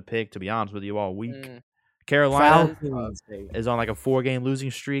difficult one to pick, to be honest with you, all week. Carolina is on like a 4-game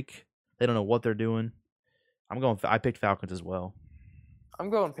losing streak. They don't know what they're doing. I picked Falcons as well. I'm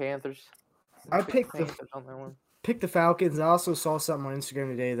going Panthers. I picked the Falcons. I also saw something on Instagram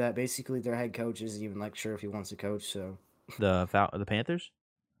today that basically their head coach isn't even sure if he wants to coach. So the Panthers.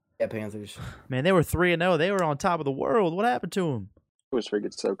 Yeah, Panthers. Man, they were 3-0. They were on top of the world. What happened to them? I was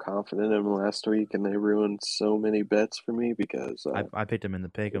freaking so confident in them last week, and they ruined so many bets for me because I picked them in the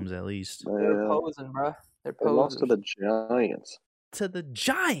pick'ems at least. They're posing, bro. They're posing. Lost to the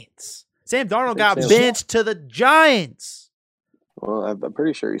Giants. Sam Darnold got benched to the Giants. Well, I'm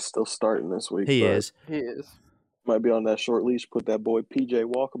pretty sure he's still starting this week. He is. Might be on that short leash. Put that boy P.J.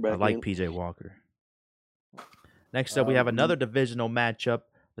 Walker back in. I like P.J. Walker. Next up, we have another divisional matchup.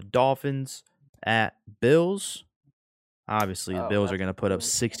 The Dolphins at Bills. Obviously, the Bills are going to put up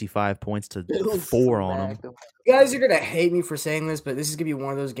 65 points to 4 on them. You guys are going to hate me for saying this, but this is going to be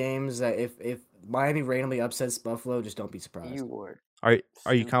one of those games that if Miami randomly upsets Buffalo, just don't be surprised. You would.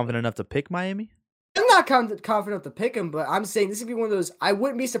 Are you confident enough to pick Miami? I'm not confident enough to pick them, but I'm saying this would be one of those. I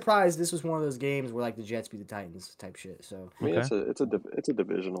wouldn't be surprised this was one of those games where the Jets beat the Titans type shit. So I mean, it's a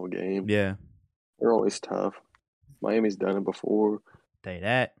divisional game. Yeah, they're always tough. Miami's done it before. Say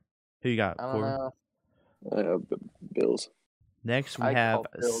that. Who you got? I don't know. I have the Bills. Next we have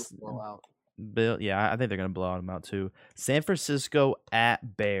Bill. Yeah, I think they're gonna blow them out too. San Francisco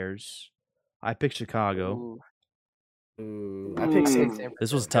at Bears. I picked Chicago. I picked San Francisco.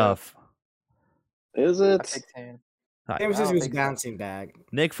 This was tough. Is it? San Francisco's bouncing back.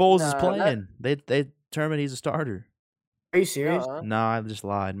 Nick Foles is playing. They determined he's a starter. Are you serious? No, I just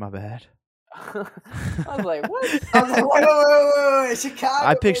lied. My bad. I was like, what? I was like, wait. Chicago.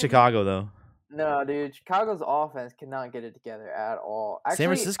 I picked Chicago though. No, dude. Chicago's offense cannot get it together at all. Actually, San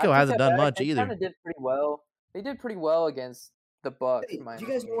Francisco hasn't done much either. They kind of did pretty well. They did pretty well against the Bucs. Hey, do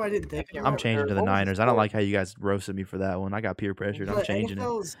you guys know what I didn't think? I'm changing to the Niners. I don't like how you guys roasted me for that one. I got peer pressured. I'm changing it.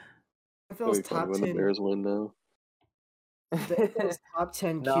 NFL's top 10. The Bears win now. NFL's top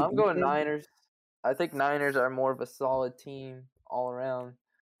 10. No, I'm going Niners. I think Niners are more of a solid team all around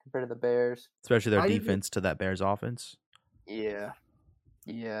compared to the Bears. Especially their defense to that Bears offense. Yeah.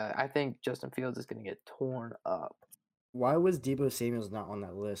 Yeah, I think Justin Fields is going to get torn up. Why was Deebo Samuel's not on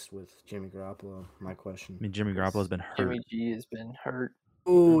that list with Jimmy Garoppolo? My question. I mean, Jimmy Garoppolo's been hurt. Jimmy G has been hurt.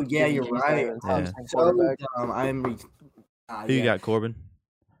 Oh, yeah, you're right. Yeah. So Who you got, Corbin?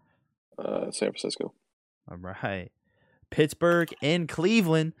 San Francisco. All right. Pittsburgh and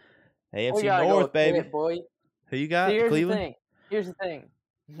Cleveland. AFC North, baby. Boy. Who you got? Cleveland? Here's the thing.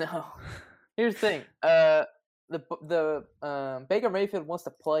 No. Here's the thing. The Baker Mayfield wants to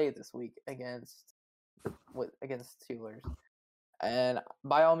play this week against Steelers, and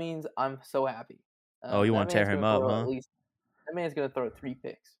by all means, I'm so happy. You want to tear him up, huh? That man's gonna throw 3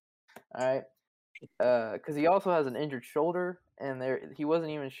 picks. All right, because he also has an injured shoulder, and he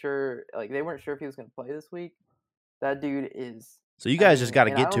wasn't even sure. They weren't sure if he was gonna play this week. That dude is. So you guys just got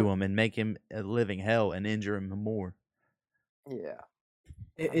to get to him and make him a living hell and injure him more. Yeah.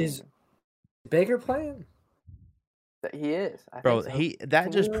 Is Baker playing? He is. Bro,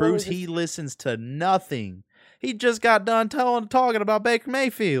 that just proves he listens to nothing. He just got done talking about Baker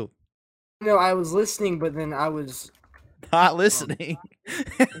Mayfield. No, I was listening, but then I was not listening.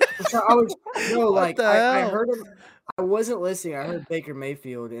 I heard him. I wasn't listening. I heard Baker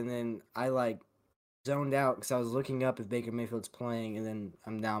Mayfield, and then I zoned out because I was looking up if Baker Mayfield's playing, and then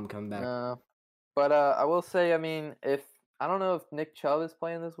I'm coming back. But I will say, I mean, if I don't know if Nick Chubb is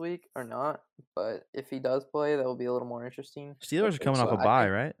playing this week or not, but if he does play, that will be a little more interesting. Steelers are coming off a bye,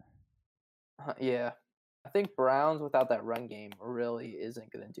 right? Yeah. I think Browns without that run game really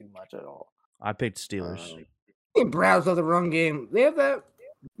isn't going to do much at all. I picked Steelers. Browns on the run game. They have that.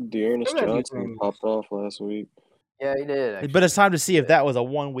 Dearness Johnson popped off last week. Yeah, he did. Actually. But it's time to see if that was a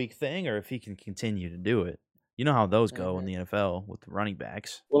 1 week thing or if he can continue to do it. You know how those go in the NFL with the running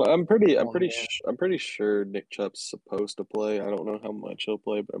backs. Well, I'm pretty sure Nick Chubb's supposed to play. I don't know how much he'll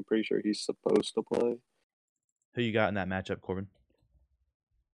play, but I'm pretty sure he's supposed to play. Who you got in that matchup, Corbin?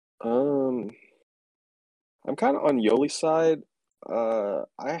 I'm kind of on Yoli's side. I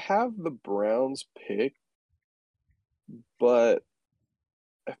have the Browns pick, but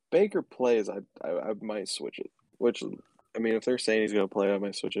if Baker plays, I might switch it. Which, I mean, if they're saying he's going to play, I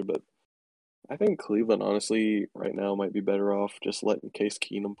might switch it. But I think Cleveland, honestly, right now might be better off just letting Case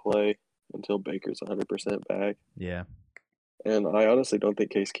Keenum play until Baker's 100% back. Yeah. And I honestly don't think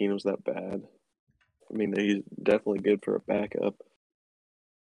Case Keenum's that bad. I mean, he's definitely good for a backup.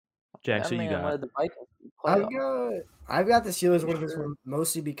 Jack, so you got? I've got the Steelers winning this one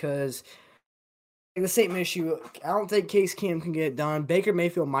mostly because the same issue. I don't think Case Keenum can get it done. Baker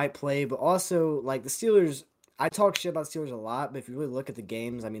Mayfield might play, but also like the Steelers. I talk shit about Steelers a lot, but if you really look at the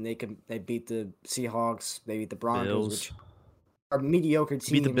games, I mean, they beat the Seahawks, they beat the Broncos, Bills. which are mediocre teams.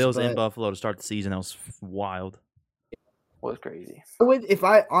 Beat the Bills in Buffalo to start the season. That was wild. Was crazy. I'm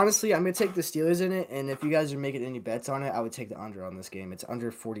gonna take the Steelers in it, and if you guys are making any bets on it, I would take the under on this game. It's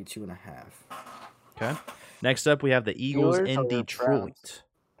under 42.5. Okay. Next up, we have the Eagles in Detroit.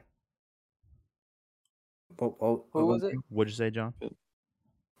 Who was it? What'd you say, John?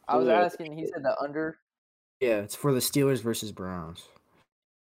 I was asking. He said the under. Yeah, it's for the Steelers versus Browns.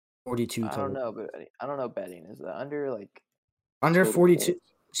 42 total. I don't know, but I don't know betting. Is the under like under 42?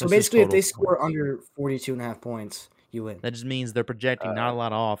 So basically, if they score under 42.5 points, you win. That just means they're projecting not a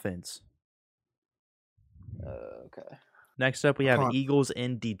lot of offense. Okay. Next up, we have Eagles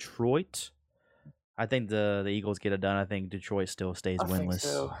in Detroit. I think the Eagles get it done. I think Detroit still stays winless.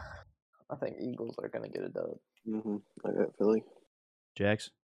 So. I think Eagles are going to get it done. Mm-hmm. I got Philly.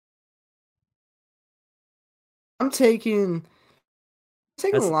 Jax? I'm taking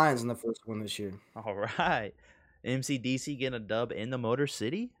the Lions in the first one this year. All right. MCDC getting a dub in the Motor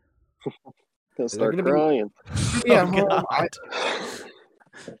City? They'll start crying. I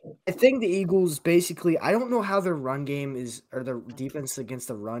think the Eagles basically, I don't know how their run game is or their defense against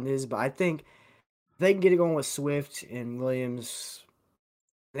the run is, but I think they can get it going with Swift and Williams.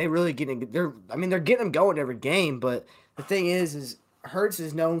 They're getting them going every game, but the thing is Hurts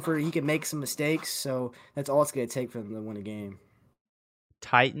is known for he can make some mistakes, so that's all it's going to take for them to win a game.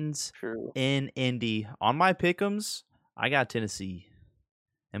 Titans in Indy. On my pick'ems, I got Tennessee.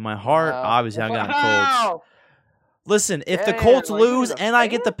 In my heart, obviously, I got Colts. Listen, if the Colts lose and I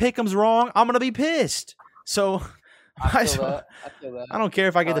get the pick'ems wrong, I'm going to be pissed. So I feel that. I don't care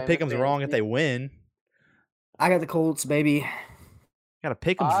if I get the pick'ems wrong if they win. I got the Colts, baby. Got a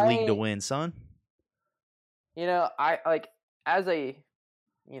pick'ems league to win, son. I like as a,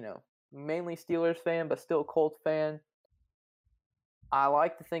 mainly Steelers fan, but still Colts fan. I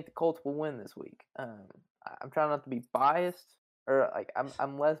like to think the Colts will win this week. I'm trying not to be biased, or like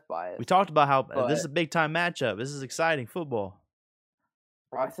I'm less biased. We talked about how this is a big time matchup. This is exciting football.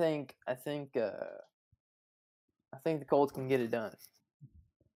 I think the Colts can get it done.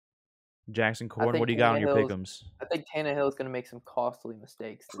 Jackson Corbin, what do you got on your pick'ems? I think Tannehill is going to make some costly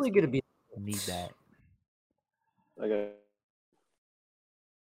mistakes. It's really going to be need that. Okay.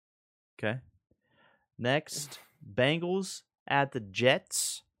 Next, Bengals at the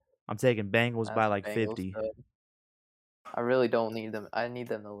Jets. I'm taking Bengals by like 50. I really don't need them. I need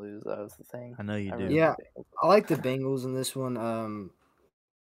them to lose. That was the thing. I know you do. Yeah, I like the Bengals in this one.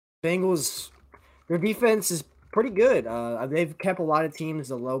 Bengals, their defense is pretty good. They've kept a lot of teams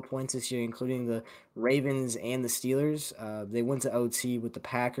to low points this year, including the Ravens and the Steelers. They went to OT with the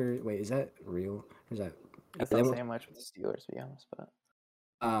Packers. Wait, is that real? Is that? That's not saying much with the Steelers, to be honest, but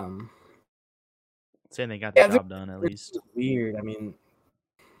saying they got the job done at least. Weird. I mean,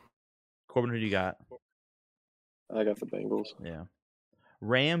 Corbin, who do you got? I got the Bengals. Yeah.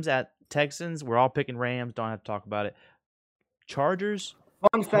 Rams at Texans. We're all picking Rams. Don't have to talk about it. Chargers.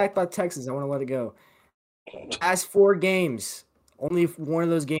 Fun fact about Texans. I want to let it go. Last 4 games, only one of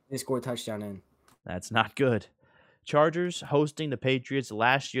those games they scored a touchdown in. That's not good. Chargers hosting the Patriots.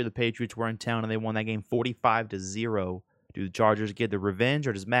 Last year, the Patriots were in town and they won that game 45-0. Do the Chargers get the revenge,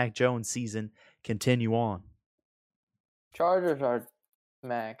 or does Mac Jones' season continue on? Chargers are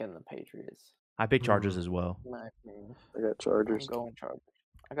Mac and the Patriots. I picked Chargers as well. I got Chargers. I'm going Chargers.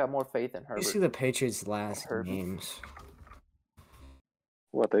 I got more faith in Herbert. You see the Patriots' last games.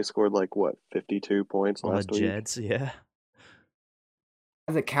 What, they scored 52 points on last the week? Jets, yeah.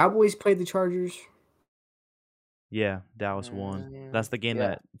 Have the Cowboys played the Chargers? Yeah, Dallas won. That's the game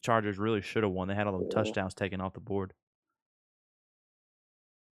that Chargers really should have won. They had all the touchdowns taken off the board.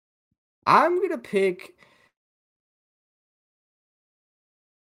 I'm going to pick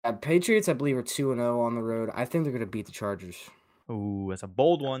Patriots, I believe, are 2-0 on the road. I think they're going to beat the Chargers. Ooh, that's a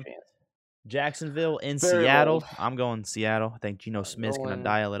bold one. Jacksonville in Very Seattle. bold. I'm going Seattle. I think Geno Smith's going to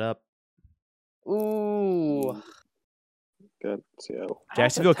dial it up. Ooh. Good, Seattle.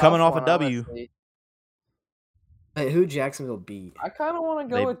 Jacksonville coming off a W. Honestly. Hey, who Jacksonville beat? I kind of want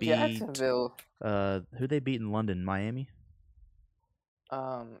to go with Jacksonville. Who they beat in London? Miami?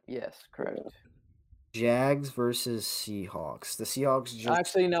 Yes, correct. Jags versus Seahawks. The Seahawks just...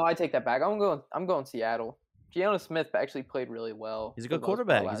 Actually, no, I take that back. I'm going Seattle. Geno Smith actually played really well. He's a good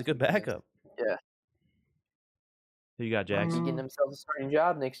quarterback. He's a good backup. Yeah. Who you got, Jax? He's getting himself a starting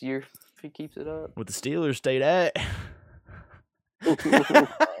job next year if he keeps it up. With the Steelers, stayed at.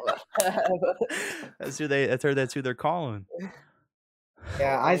 That's who they're calling.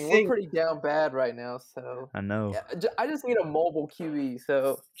 Yeah, I think we're pretty down bad right now. So I know. Yeah, I just need a mobile QE,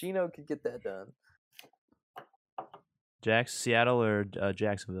 so Geno could get that done. Jax, Seattle or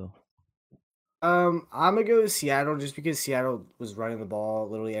Jacksonville? I'm gonna go with Seattle just because Seattle was running the ball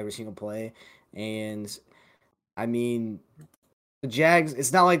literally every single play, and I mean the Jags.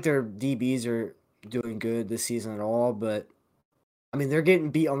 It's not like their DBs are doing good this season at all, but I mean they're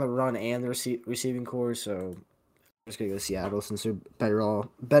getting beat on the run and the receiving core, so I'm just gonna go Seattle since they're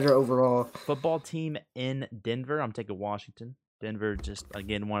better overall. Football team in Denver. I'm taking Washington. Denver just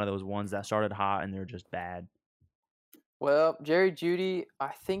again one of those ones that started hot and they're just bad. Well, Jerry Jeudy, I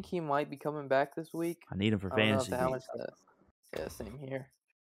think he might be coming back this week. I need him for fantasy. Yeah, same here.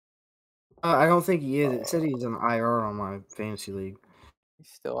 I don't think he is. It said he's on IR on my fantasy league.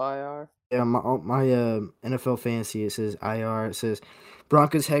 He's still IR? Yeah, my NFL fantasy, it says IR. It says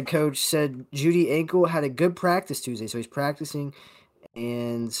Broncos head coach said Jeudy ankle had a good practice Tuesday, so he's practicing,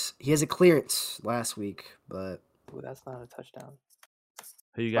 and he has a clearance last week. But ooh, that's not a touchdown.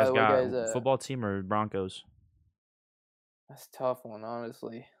 Who you guys got? Football team or Broncos? That's a tough one,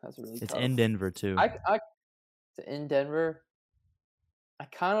 honestly. That's really tough. It's in Denver too. It's in Denver. I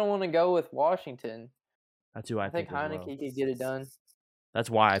kind of want to go with Washington. That's who I think Heineke could get it done. That's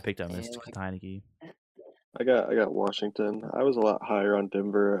why I picked up Mr. Heineke. I got Washington. I was a lot higher on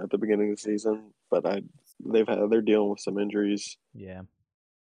Denver at the beginning of the season, but they're dealing with some injuries. Yeah.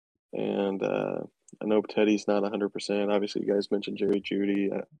 And I know Teddy's not 100%. Obviously, you guys mentioned Jerry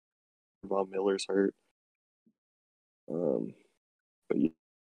Jeudy. Von Miller's hurt. But yeah.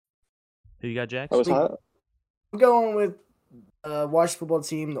 Who you got, Jax? I'm going with Washington football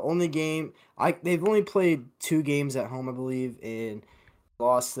team. The only game they've only played 2 games at home, I believe, and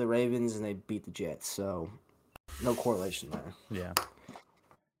lost to the Ravens and they beat the Jets. So no correlation there. Yeah.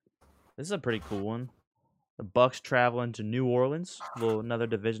 This is a pretty cool one. The Bucs traveling to New Orleans. Another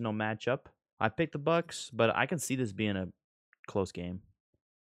divisional matchup. I picked the Bucs, but I can see this being a close game.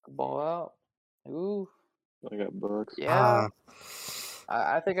 Ball out. Ooh. I got Bucs. Yeah.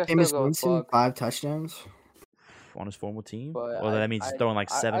 I think I still go with Bucs. 5 touchdowns on his former team. But that means he's throwing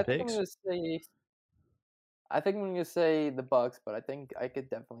 7 picks. I think I'm gonna say the Bucs, but I think I could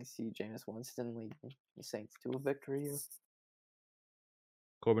definitely see Jameis Winston leading the Saints to a victory here.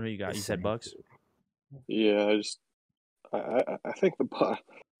 Corbin, who you got? You said Bucs. Yeah, I think a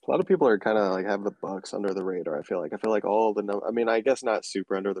lot of people are kind of have the Bucs under the radar. I feel like all the I mean, I guess not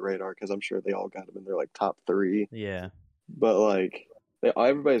super under the radar because I'm sure they all got them in their top 3. Yeah. But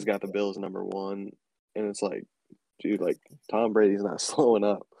everybody's got the Bills number 1, and it's dude, Tom Brady's not slowing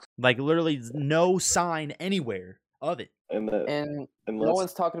up. Literally no sign anywhere of it. And no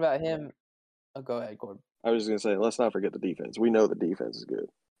one's talking about him. Oh, go ahead, Corbin. I was just gonna say, let's not forget the defense. We know the defense is good.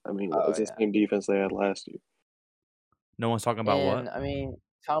 I mean, it's the same defense they had last year. No one's talking about what? I mean,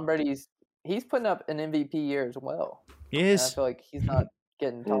 Tom Brady's putting up an MVP year as well. He is. I feel like he's not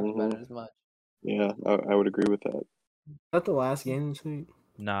getting talked about it as much. Yeah, I would agree with that. Is that the last game this week?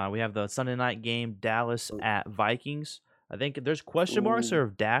 Nah, we have the Sunday night game, Dallas at Vikings. I think there's question marks or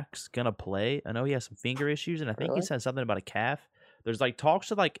if Dak's gonna play. I know he has some finger issues, and I think he said something about a calf. There's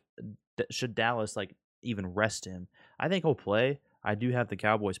talks of should Dallas even rest him. I think he'll play. I do have the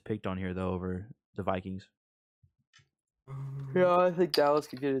Cowboys picked on here though over the Vikings. Yeah, I think Dallas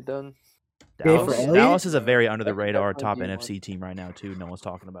could get it done. Dallas is a very under the radar top NFC team right now too. No one's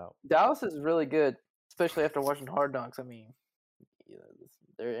talking about. Dallas is really good, especially after watching Hard Knocks. I mean,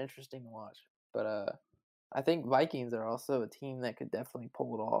 they're interesting to watch. But I think Vikings are also a team that could definitely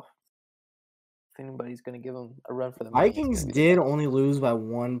pull it off. if anybody's going to give them a run for the money. Vikings did only lose by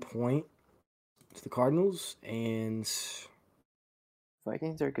 1 point to the Cardinals, and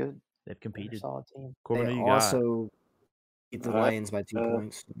Vikings are good. They've competed. Solid team. Corbin, they who you also beat the Lions by 2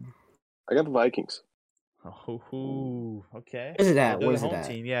 points. I got the Vikings. Oh, okay. Where's it at? They're Where's the it home at?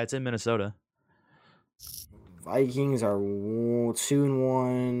 team. Yeah, it's in Minnesota. Vikings are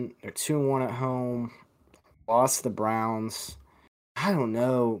 2-1. They're 2-1 at home. Lost to the Browns. I don't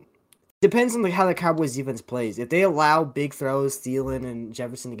know. Depends on how the Cowboys defense plays. If they allow big throws, Thielen and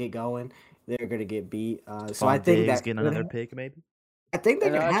Jefferson to get going, they're gonna get beat. So I think Diggs getting another pick, maybe. I think they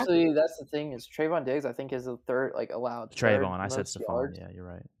can actually. That's the thing is Trayvon Diggs. I think is the third allowed. Trayvon. I said Stephon. Yeah, you're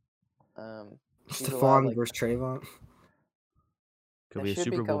right. Stephon versus Trayvon. Could be a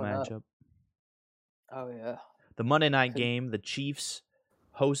Super Bowl matchup. Oh yeah. The Monday night game, the Chiefs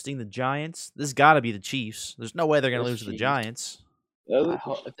hosting the Giants. This has got to be the Chiefs. There's no way they're going to lose to the Giants.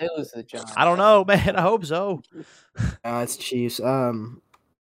 If they lose to the Giants, I don't know, man. I hope so. It's Chiefs. Yeah.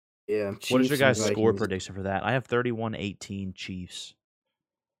 Chiefs. What is your guys' score prediction for that? I have 31-18 Chiefs.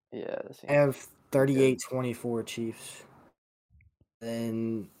 Yeah. I have 38-24 Chiefs.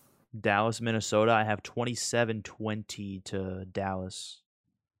 Then Dallas, Minnesota. I have 27-20 to Dallas.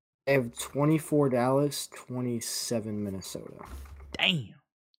 I have 24 Dallas, 27 Minnesota. Damn.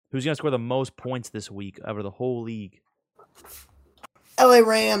 Who's going to score the most points this week over the whole league? LA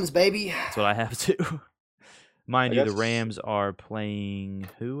Rams, baby. That's what I have too. Mind you, the Rams are playing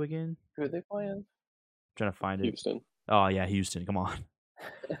who again? Who are they playing? I'm trying to find Houston. it. Oh, yeah, Houston. Come on.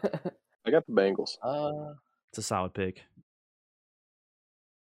 I got the Bengals. It's a solid pick.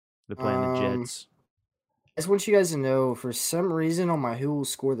 They're playing the Jets. I just want you guys to know, for some reason, on my who will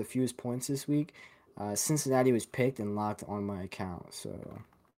score the fewest points this week, Cincinnati was picked and locked on my account. So,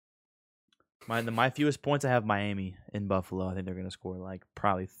 my fewest points, I have Miami in Buffalo. I think they're going to score like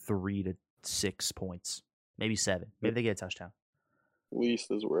probably 3 to 6 points, maybe 7. Maybe they get a touchdown.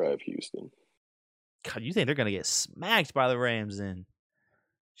 Least is where I have Houston. God, you think they're going to get smacked by the Rams then?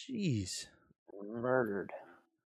 Jeez. Murdered.